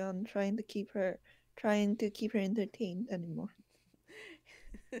energy on trying to keep her entertained anymore.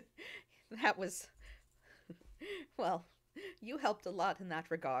 That was, well, you helped a lot in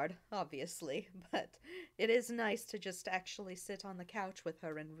that regard, obviously, but it is nice to just actually sit on the couch with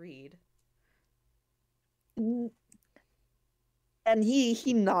her and read. Mm, and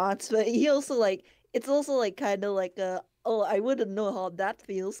he nods, but he also like it's also like kind of like a oh I wouldn't know how that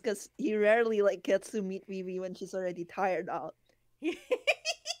feels because he rarely like gets to meet Vivi when she's already tired out.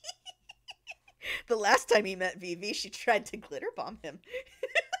 The last time he met Vivi, she tried to glitter bomb him.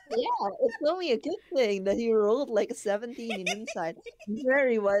 Yeah, it's only a good thing that he rolled like a 17 in insight.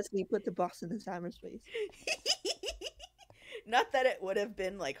 Very wisely put the box in his hammer space. Not that it would have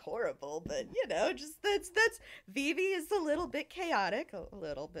been like horrible, but just that's Vivi is a little bit chaotic, a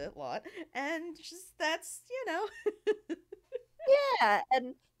little bit lot, and just that's Yeah,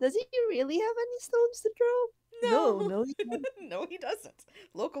 and does he really have any stones to throw? No, no, no, he doesn't. no, he doesn't.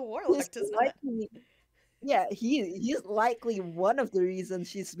 Local He's warlock does not. likely, yeah, he's likely one of the reasons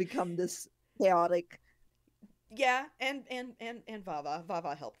she's become this chaotic. Yeah, and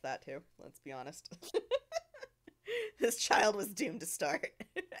Vava helped that too. Let's be honest. This child was doomed to start.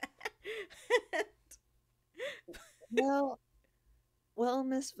 Well, well,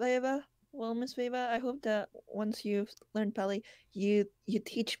 Miss Veva, I hope that once you've learned Pali, you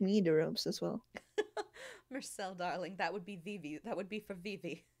teach me the ropes as well. Mersel, darling, that would be Vivi. That would be for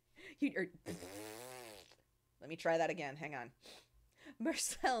Vivi. Let me try that again. Hang on.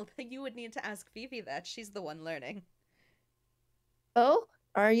 Mersel, you would need to ask Vivi that. She's the one learning. Oh,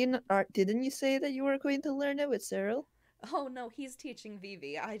 are you not? Didn't you say that you were going to learn it with Cyril? Oh no, he's teaching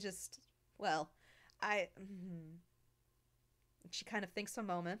Vivi. Well, I. She kind of thinks a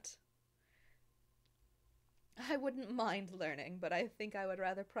moment. I wouldn't mind learning, but I think I would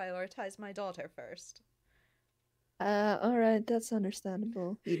rather prioritize my daughter first. All right, that's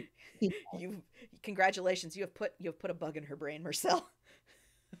understandable. He You, congratulations, you have put a bug in her brain, Marcel.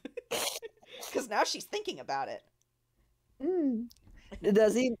 Because now she's thinking about it. mm.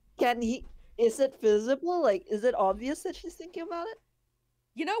 Does he? Can he? Is it visible? Like, is it obvious that she's thinking about it?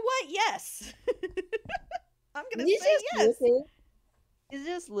 You know what? Yes. I'm gonna He's say just yes. looking. He's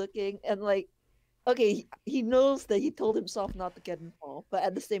just looking, and like, okay, he knows that he told himself not to get involved, but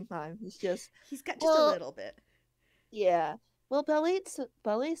at the same time, he's just, He's got just a well, little bit. yeah. Well, ballet's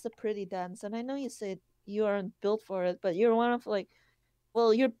a pretty dance, and I know you said you aren't built for it, but you're one of like,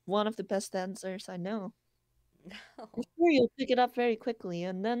 well, you're one of the best dancers I know. I'm Oh. sure you'll pick it up very quickly,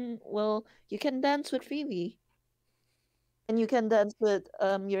 and then, well, you can dance with Phoebe, and you can dance with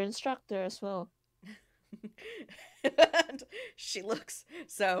your instructor as well. And she looks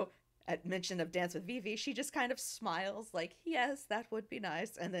so at mention of Dance with Vivi, she just kind of smiles like, yes, that would be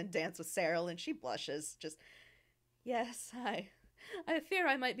nice. And then Dance with Cyril, and she blushes. Just, yes, I fear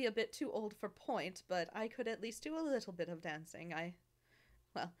I might be a bit too old for point, but I could at least do a little bit of dancing.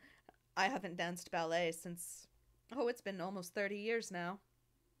 Well, I haven't danced ballet since, oh, it's been almost 30 years now.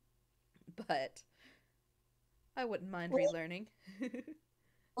 But I wouldn't mind Well, relearning.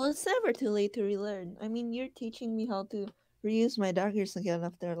 well, it's never too late to relearn. I mean, you're teaching me how to reuse my daggers again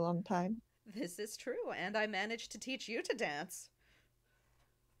after a long time. This is true, and I managed to teach you to dance.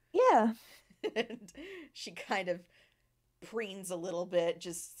 Yeah, And she kind of preens a little bit,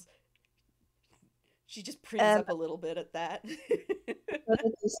 just she just preens and up a little bit at that. I'm gonna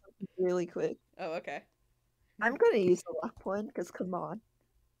do something really quick. Oh, okay. I'm gonna use a lock point because come on.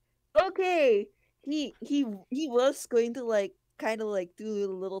 Okay, he was going to like kind of like do a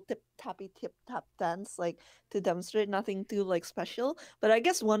little tip tap dance like to demonstrate nothing too like special, but I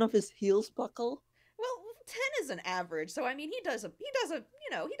guess one of his heels buckle. Well, 10 is an average, so I mean he does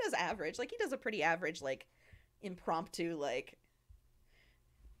average. Like he does a pretty average like impromptu like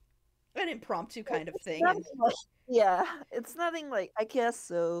an impromptu kind of It's thing and nothing like, yeah, it's nothing like I guess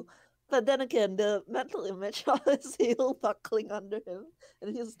so. But then again, the mental image of his heel buckling under him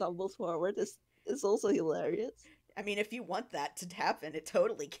and he stumbles forward is also hilarious. I mean if you want that to happen, it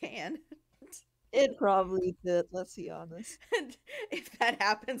totally can. It probably did, let's be honest. And if that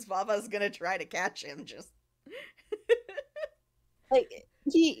happens, Vava's gonna try to catch him just Like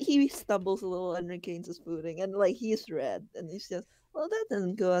he stumbles a little and regains his footing, and like he's red, and he's just, well, that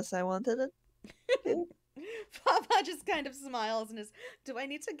didn't go as I wanted it. Okay. Vava just kind of smiles and is, do I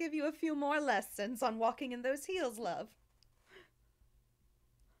need to give you a few more lessons on walking in those heels, love?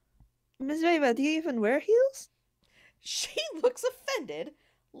 Miss Vava, do you even wear heels? She looks offended,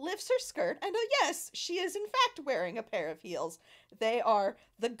 lifts her skirt, and yes, she is in fact wearing a pair of heels. They are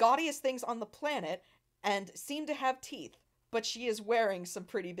the gaudiest things on the planet and seem to have teeth, but she is wearing some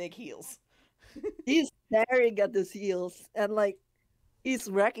pretty big heels. He's staring at his heels, and like he's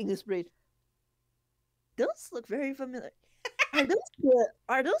racking his brain. Those look very familiar.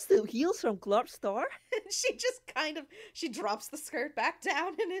 Are those the heels from Club Star? And she just kind of she drops the skirt back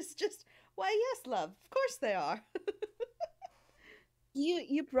down and is just, why yes, love, of course they are.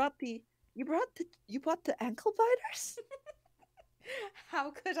 You brought the ankle biters?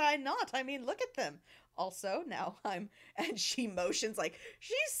 How could I not? I mean, look at them. Also, now I'm. And she motions like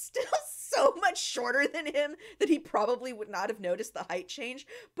she's still so much shorter than him that he probably would not have noticed the height change,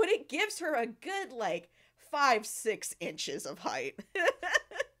 but it gives her a good, like, 5, 6 inches of height.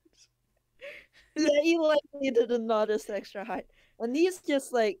 Yeah, he likely didn't notice the extra height. And he's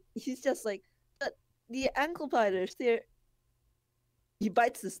just like the ankle biters, he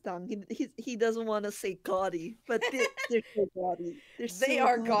bites his tongue. He doesn't want to say gaudy, but they're so gaudy. They're They so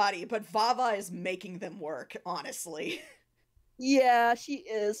are gaudy. gaudy, but Vava is making them work, honestly. Yeah, she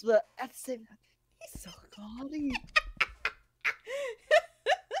is, but at the same time, he's so gaudy.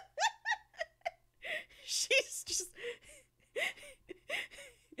 She's just.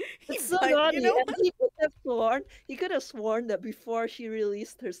 It's so You gaudy, know and what? he could have sworn that before she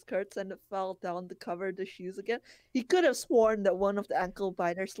released her skirts and it fell down to cover the shoes again, he could have sworn that one of the ankle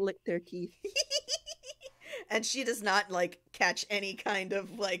biters licked their teeth. And she does not like catch any kind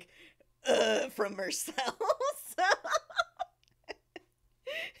of like from Mersel. So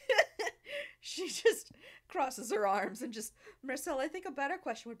she just crosses her arms and just, Marcel, I think a better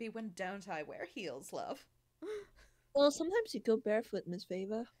question would be, when don't I wear heels, love? Well, sometimes you go barefoot, Miss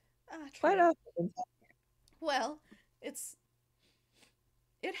Vava. Ah, Quite true. often. Well, it's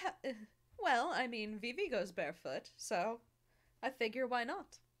it ha- well, I mean, Vivi goes barefoot, so I figure why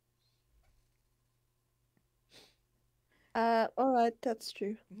not? All right, that's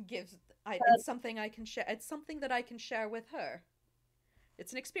true. Gives Uh, it's something I can share. It's something that I can share with her.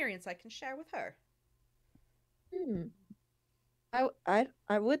 It's an experience I can share with her. Hmm.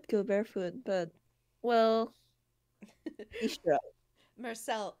 I would go barefoot, but well, he should.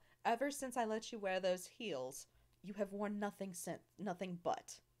 Mersel, ever since I let you wear those heels, you have worn nothing since, nothing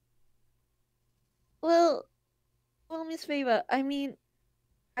but. Well, well, Miss Fava, I mean,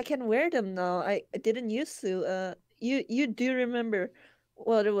 I can wear them now. I didn't used to. You do remember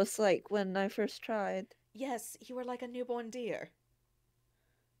what it was like when I first tried. Yes, you were like a newborn deer.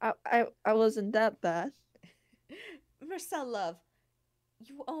 I wasn't that bad. Mersel, love,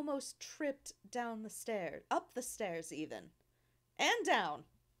 you almost tripped down the stairs, up the stairs even, and down,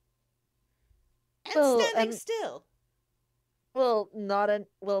 and Well, standing and still. not an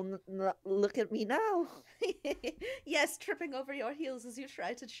well. Look at me now. Yes, tripping over your heels as you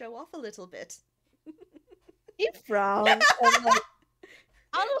try to show off a little bit. He frowns and like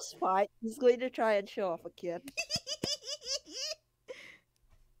out of spite, he's going to try and show off again.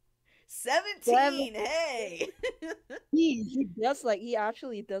 17, Then hey! he does like he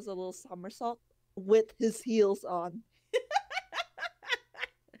actually does a little somersault with his heels on.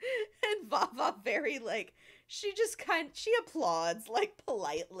 And Vava very like she applauds like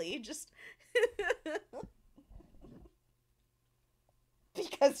politely just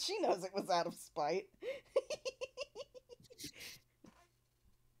because she knows it was out of spite.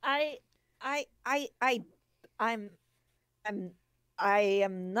 I I I I I'm I'm I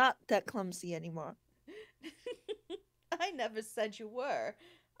am not that clumsy anymore. I never said you were.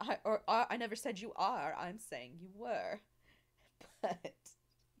 I never said you are. I'm saying you were. But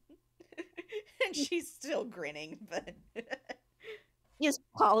and she's still grinning, but He's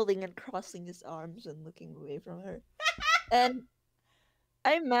pouting and crossing his arms and looking away from her. And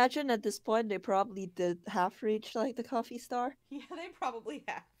I imagine at this point they probably did half reach like the coffee star. yeah, they probably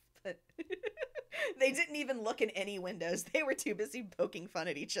have. But they didn't even look in any windows. They were too busy poking fun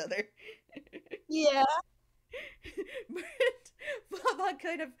at each other. Yeah. But Vava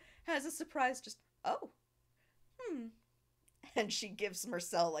kind of has a surprise, just, oh, hmm. And she gives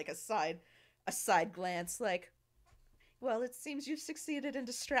Marcel like a side glance, like, well, it seems you've succeeded in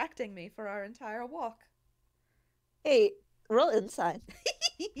distracting me for our entire walk. Hey, roll inside.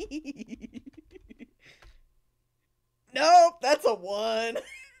 Nope, that's a one.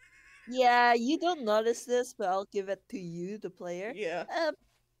 Yeah, you don't notice this, but I'll give it to you, the player. Yeah.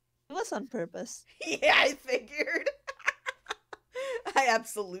 It was on purpose. Yeah, I figured. I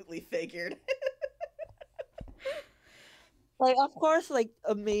absolutely figured. Like, of course, like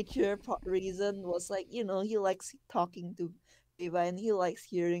a major reason was like he likes talking to Eva and he likes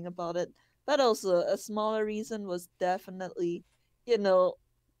hearing about it. But also a smaller reason was definitely, you know,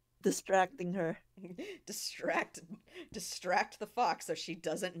 distracting her. distract distract the fox so she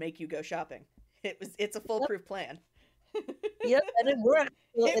doesn't make you go shopping. It's a Yep, foolproof plan. yep, and it worked.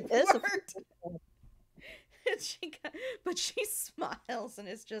 Well, It it is a worked. And but she smiles and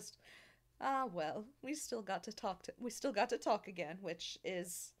is just, ah, well, we still got to talk again, which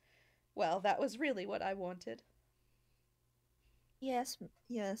is, well, that was really what I wanted. yes,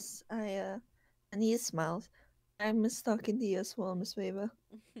 yes. And he smiles. I miss talking to you as well, Miss Weber.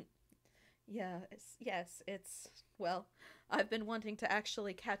 Yes, it's, well, I've been wanting to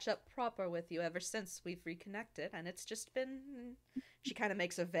actually catch up proper with you ever since we've reconnected, and it's just been, she kind of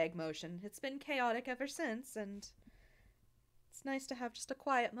makes a vague motion. It's been chaotic ever since, and it's nice to have just a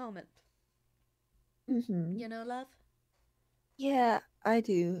quiet moment. Mm-hmm. You know, love? Yeah, I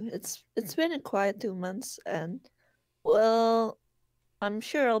do. It's been a quiet 2 months, and well, I'm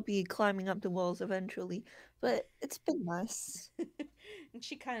sure I'll be climbing up the walls eventually. But it's been nice. And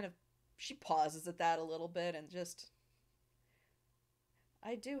she pauses at that a little bit and just,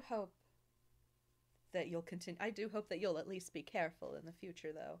 I do hope that you'll continue. I do hope that you'll at least be careful in the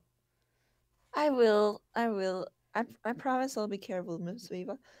future, though. I will. I will. I promise I'll be careful, Miss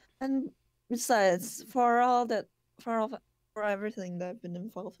Viva. And besides, for all for everything that I've been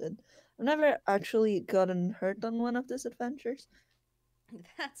involved in, I've never actually gotten hurt on one of these adventures.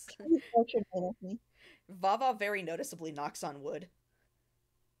 That's Pretty fortunate of me. Vava very noticeably knocks on wood.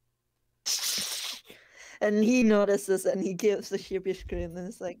 And he notices and he gives a sheepish grin and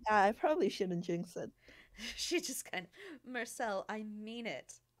is like, ah, I probably shouldn't jinx it. She just kind of, Marcel, I mean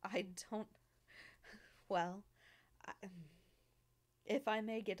it. I don't. Well, I, if I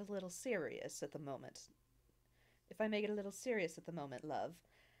may get a little serious at the moment, if I may get a little serious at the moment, love,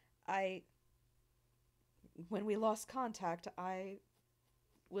 I. When we lost contact, I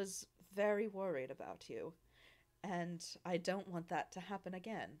was very worried about you, and I don't want that to happen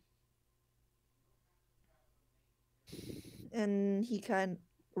again. And he kind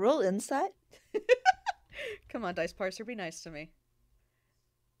roll inside. Come on, Dice Parser, be nice to me.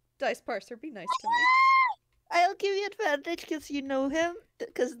 Dice Parser, be nice to me. I I'll give you advantage because you know him.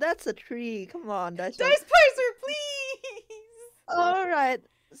 Because that's a tree. Come on, Dice Rock. Dice Parser, please! All right.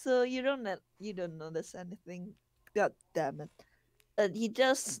 So you don't notice anything. God damn it. And he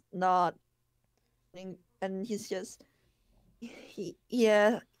just not and he's just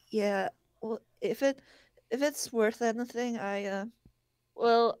yeah, yeah. Well, if it's worth anything, I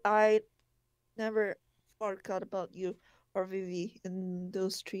never forgot about you or Vivi in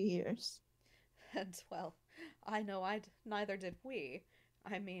those 3 years. And, well, I know neither did we.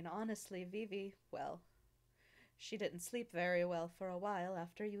 I mean, honestly, Vivi, well, she didn't sleep very well for a while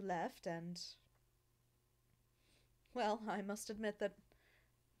after you left, and, well, I must admit that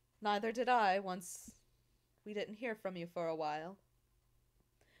neither did I once we didn't hear from you for a while.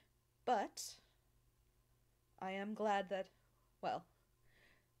 But I am glad that, well,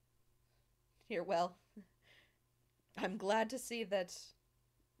 well, I'm glad to see that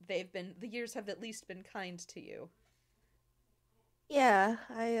the years have at least been kind to you. Yeah,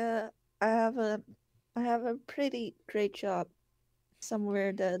 I have a pretty great job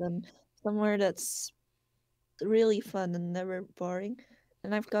somewhere somewhere that's really fun and never boring.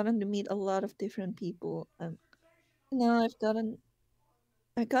 And I've gotten to meet a lot of different people. You know,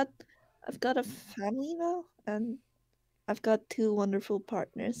 I got, I've got a family now, and I've got two wonderful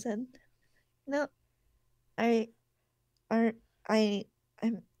partners. And you know, I, are, I,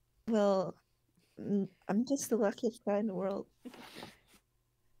 I'm, well, I'm just the luckiest guy in the world.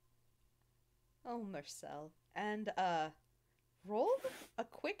 Oh, Mersel. And, roll a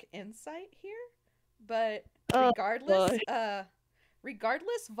quick insight here, but Oh boy.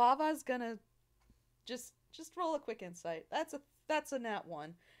 regardless, Vava's gonna just roll a quick insight. That's a nat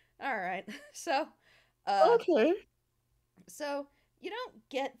one. All right. So, uh, Okay. so you don't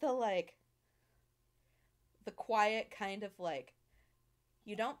get the quiet kind of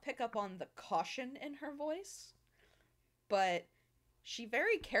you don't pick up on the caution in her voice, but she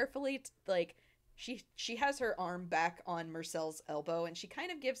very carefully she has her arm back on Mercel's elbow and she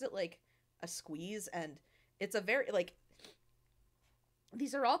kind of gives it a squeeze, and it's a very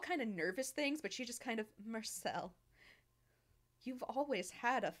these are all kind of nervous things, but she just kind of, Mercel, you've always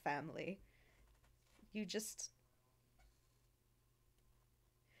had a family. You just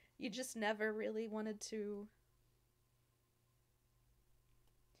you just never really wanted to.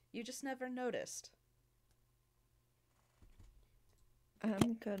 You just never noticed.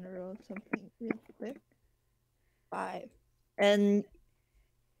 I'm gonna roll something real quick. 5. And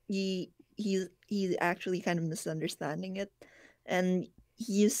he's actually kind of misunderstanding it, and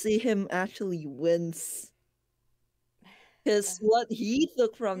you see him actually wince because what he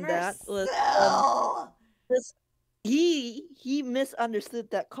took from that was Mercel! this he misunderstood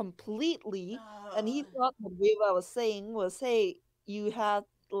that completely, and he thought what Viva was saying was, hey, you have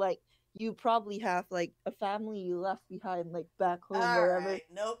like you probably have like a family you left behind like back home All wherever. right,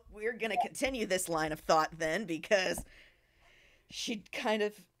 nope. We're gonna continue this line of thought then, because she kind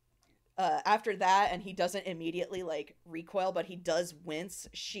of after that, and he doesn't immediately recoil, but he does wince.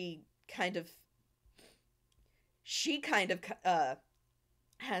 She kind of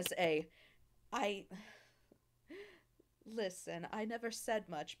has a I listen. I never said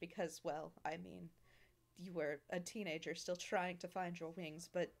much because, well, I mean, you were a teenager still trying to find your wings,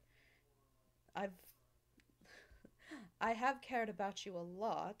 but I've I have cared about you a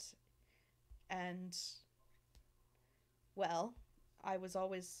lot, and, well, I was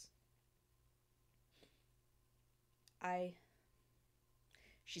always I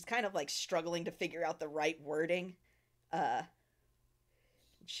she's kind of struggling to figure out the right wording. Uh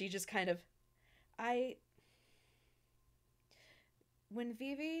she just kind of I when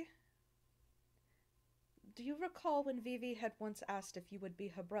Vivi do you recall when Vivi had once asked if you would be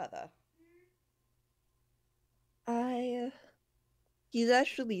her brother? I He's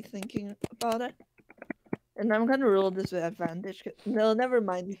actually thinking about it, and I'm gonna roll this with advantage. No, never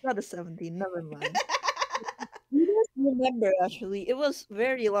mind. He's not a 17. Never mind. You guys remember actually? It was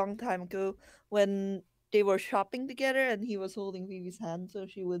very long time ago when they were shopping together, and he was holding Vivi's hand so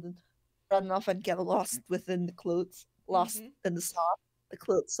she wouldn't run off and get lost within the clothes, lost Mm-hmm. in the sauce, the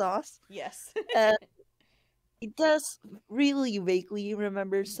clothes sauce. Yes. And he does really vaguely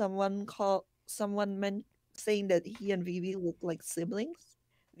remember someone meant saying that he and Vivi look like siblings.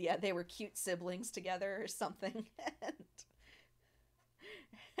 Yeah, they were cute siblings together or something.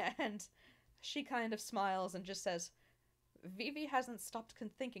 And she kind of smiles and just says, Vivi hasn't stopped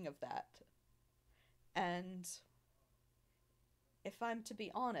thinking of that. And if I'm to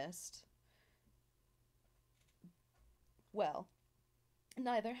be honest, well,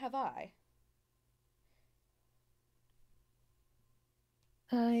 neither have I.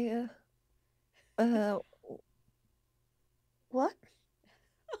 I uh What?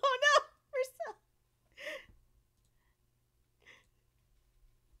 Oh no, Mersel.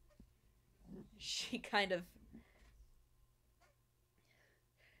 She kind of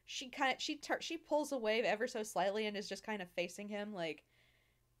she pulls away ever so slightly and is just kind of facing him like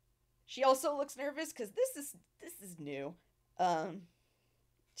she also looks nervous cuz this is new. Um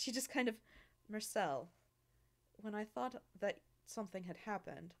she just kind of Mersel, when I thought that something had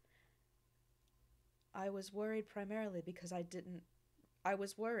happened, I was worried primarily because I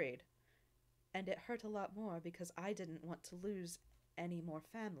was worried, and it hurt a lot more because I didn't want to lose any more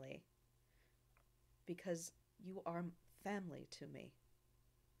family because you are family to me.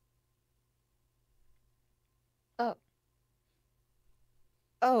 Oh,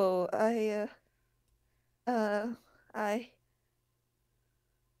 oh, uh, I,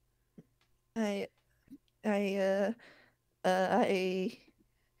 I, I, I.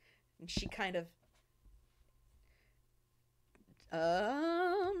 And she kind of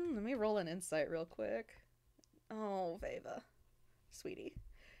let me roll an insight real quick. Oh, Vava, sweetie.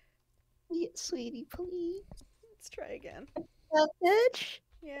 Yeah, sweetie, please. Let's try again. Advantage?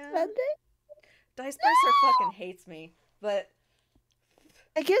 Yeah. Advantage? Dice Buster fucking No! hates me, but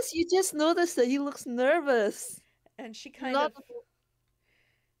I guess you just noticed that he looks nervous. and she kind Not of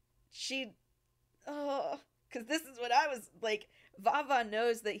she oh, cuz this is what I was like Vava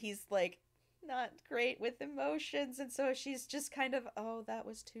knows that he's like not great with emotions and so she's just kind of oh, that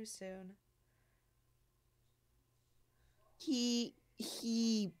was too soon.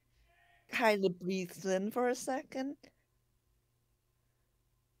 he kind of breathes in for a second,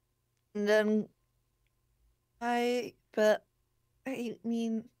 and then but I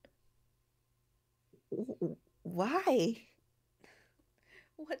mean, why?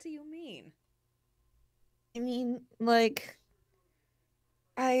 What do you mean? I mean, like,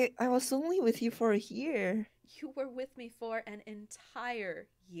 I was only with you for a year. You were with me for an entire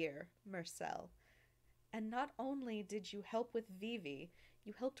year, Mersel. And not only did you help with Vivi,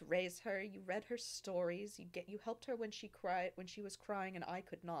 you helped raise her, you read her stories, you helped her when she was crying and I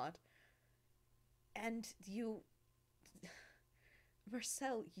could not. And you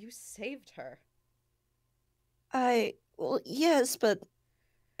Mersel, you saved her. Well, yes, but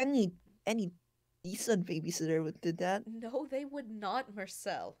any decent babysitter would do that. No, they would not,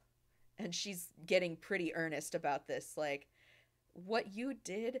 Mersel. And she's getting pretty earnest about this. Like, what you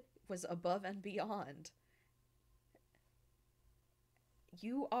did was above and beyond.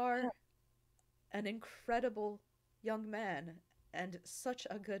 You are an incredible young man and such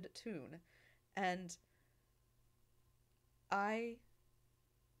a good tune. And I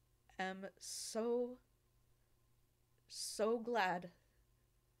am so glad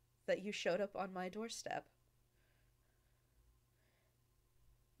that you showed up on my doorstep.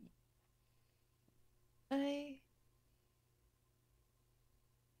 I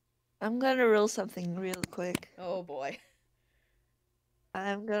I'm gonna roll something real quick. Oh boy.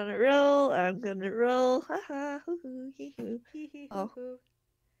 I'm gonna roll. I'm gonna roll. Ha ha. Hoo hoo. Hee hoo. Hee hee hoo Oh, hoo.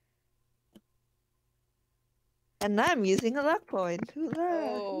 and I'm using a luck point.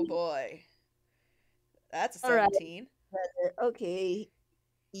 Hurrah. Oh boy. That's a All right. 17. Okay.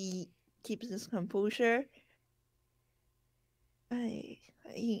 He keeps his composure. I,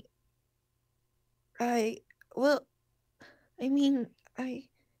 I, I. Well, I mean, I.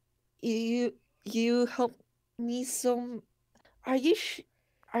 You, you helped me so. Are you?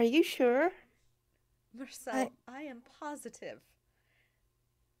 Are you sure? I. Mersel, I am positive.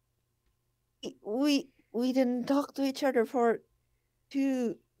 We didn't talk to each other for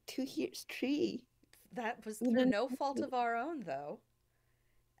two 2 years, 3. That was We through didn't. no fault of our own, though.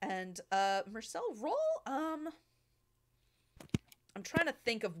 And, Mersel, roll, I'm trying to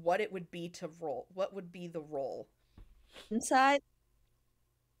think of what it would be to roll. What would be the roll? Inside.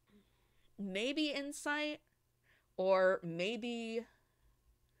 Maybe insight, or maybe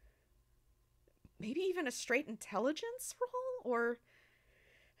even a straight intelligence roll, or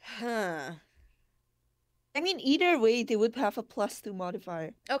huh. I mean, either way, they would have a +2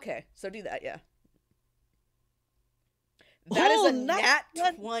 modifier. Okay, so do that, yeah. That is Oh, a not nat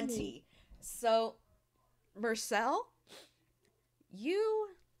 20. 20. So, Mersel, you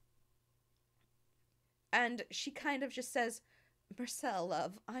and she kind of just says, Mersel,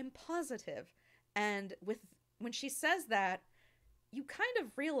 love, I'm positive. And when she says that, you kind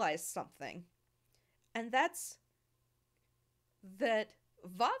of realize something. And that's that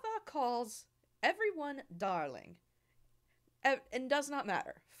Vava calls everyone darling. And does not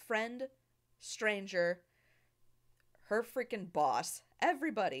matter. Friend, stranger, her freaking boss,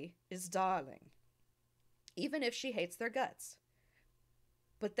 everybody is darling. Even if she hates their guts.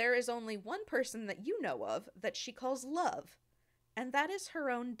 But there is only one person that you know of that she calls love. and that is her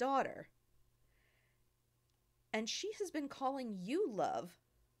own daughter. And she has been calling you love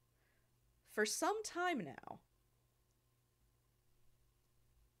for some time now.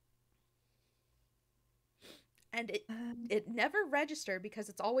 And Um, it never registered because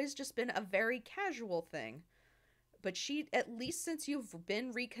it's always just been a very casual thing. But she, at least since you've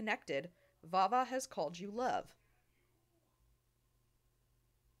been reconnected, Vava has called you love.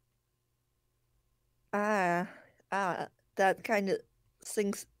 ah, that kind of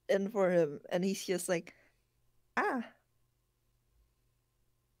sinks in for him, and he's just like, ah,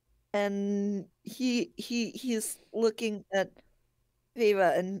 and he's looking at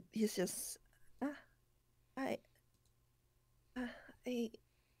Viva, and he's just, ah, I, ah, I,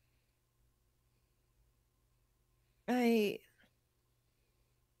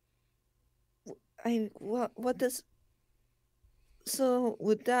 I, what does, so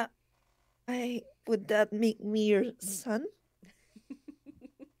would that make me your son?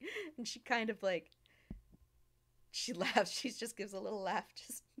 And she kind of like, she laughs. She just gives a little laugh.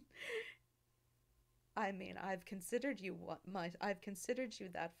 Just, I mean, I've considered you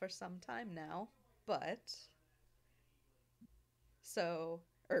that for some time now, but so,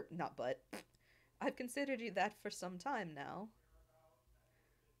 or not, but I've considered you that for some time now.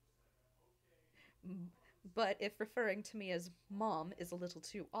 But if referring to me as mom is a little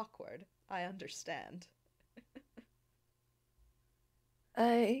too awkward, I understand.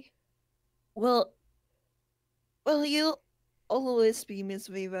 I, well, well, you'll always be Miss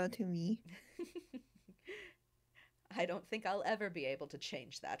Viva to me, I don't think I'll ever be able to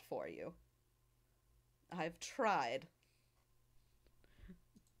change that for you. I've tried.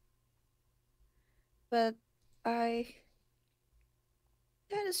 but I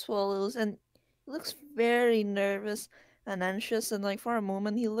kind of swallows, and he looks very nervous and anxious, and like for a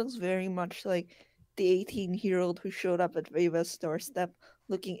moment he looks very much like the 18-year-old who showed up at Viva's doorstep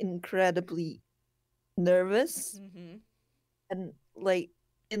looking incredibly nervous, Mm-hmm. and like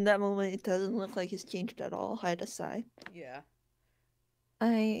in that moment it doesn't look like he's changed at all, hide aside. Yeah.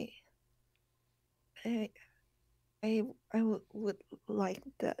 I I I would like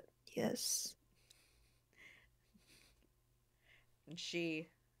that, yes. And she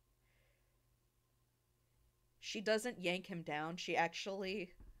doesn't yank him down.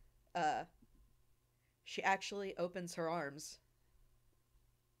 Uh she actually opens her arms,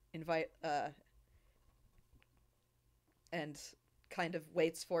 invite and kind of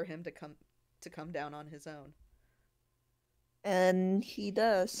waits for him to come down on his own. And he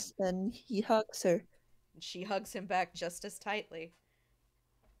does, and he hugs her. And she hugs him back just as tightly.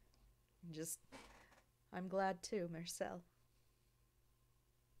 Just, I'm glad too, Mersel.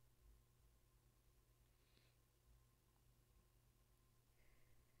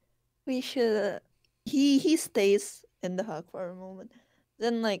 We should. He stays in the hug for a moment,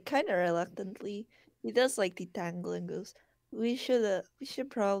 then like kind of reluctantly, he does like detangle and goes, We should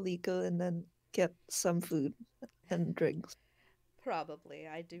probably go and then get some food and drinks." Probably.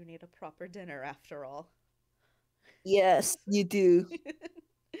 I do need a proper dinner after all. Yes, you do.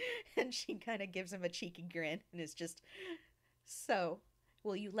 And she kind of gives him a cheeky grin and is just, so,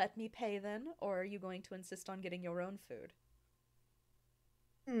 will you let me pay then, or are you going to insist on getting your own food?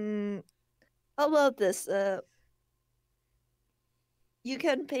 Hmm. How about this? You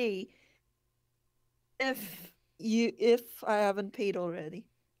can pay if I haven't paid already.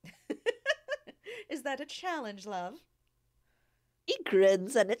 Is that a challenge, love? He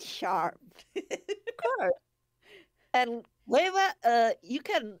grins and it's sharp. Of course. And Weva,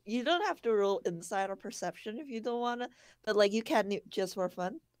 you don't have to roll insight or perception if you don't wanna, but like you can just for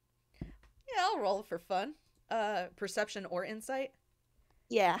fun. Yeah, I'll roll for fun. Perception or insight?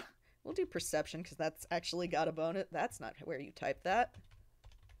 Yeah. We'll do perception because that's actually got a bonus. That's not where you type that.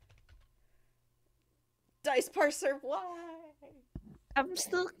 Dice parser, why? I'm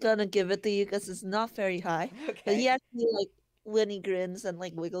still gonna give it to you because it's not very high. But he Okay. actually like when he grins and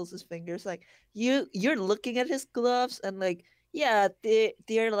like wiggles his fingers, like you're looking at his gloves and like yeah,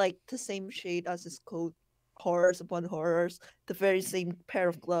 they're like the same shade as his coat. Horrors upon horrors, the very same pair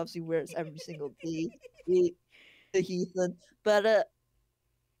of gloves he wears every single day. The, the heathen. But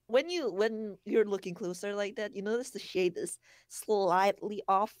when you're looking closer like that, you notice the shade is slightly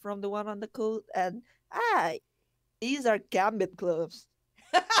off from the one on the coat, and ah, these are gambit gloves.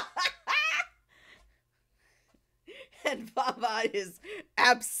 And Vava is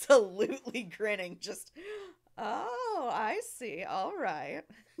absolutely grinning, just, oh, I see. All right.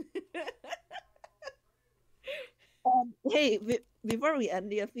 Hey, before we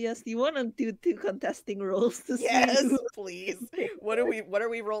end the FPS, do you want to do two contesting rolls to see Yes, who please. picked What are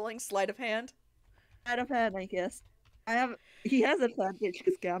we rolling? Sleight of hand? out of hand? I guess. I have. He has advantage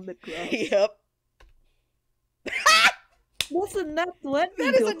because Gambit crossed. Yep. That's a nat 20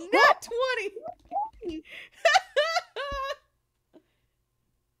 That is a though. nat 20.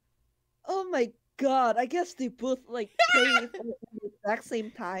 Oh my god! I guess they both like play at the exact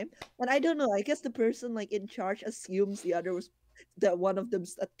same time, and I don't know. I guess the person like in charge assumes the other was that one of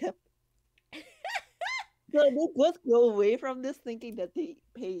them's a tip. So they both go away from this thinking that they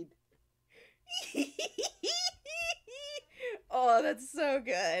paid. Oh, that's so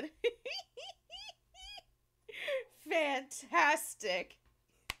good. Fantastic.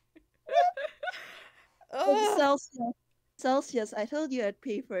 And Oh, Celsius, I told you I'd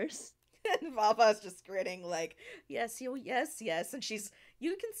pay first. and Vava's just grinning like, yes, you, yes, yes. And she's,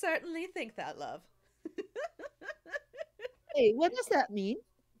 you can certainly think that, love. Hey, what does that mean?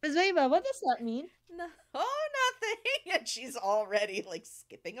 Miss Vava, what does that mean? No, oh, nothing. And she's already like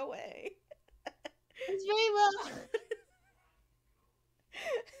skipping away. Miss Vava!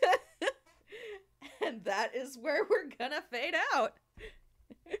 And that is where we're gonna fade out.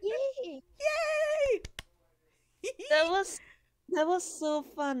 Yay! Yay! That was so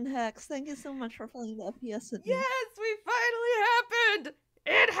fun, Hex. Thank you so much for playing the FPS with me. Yes, we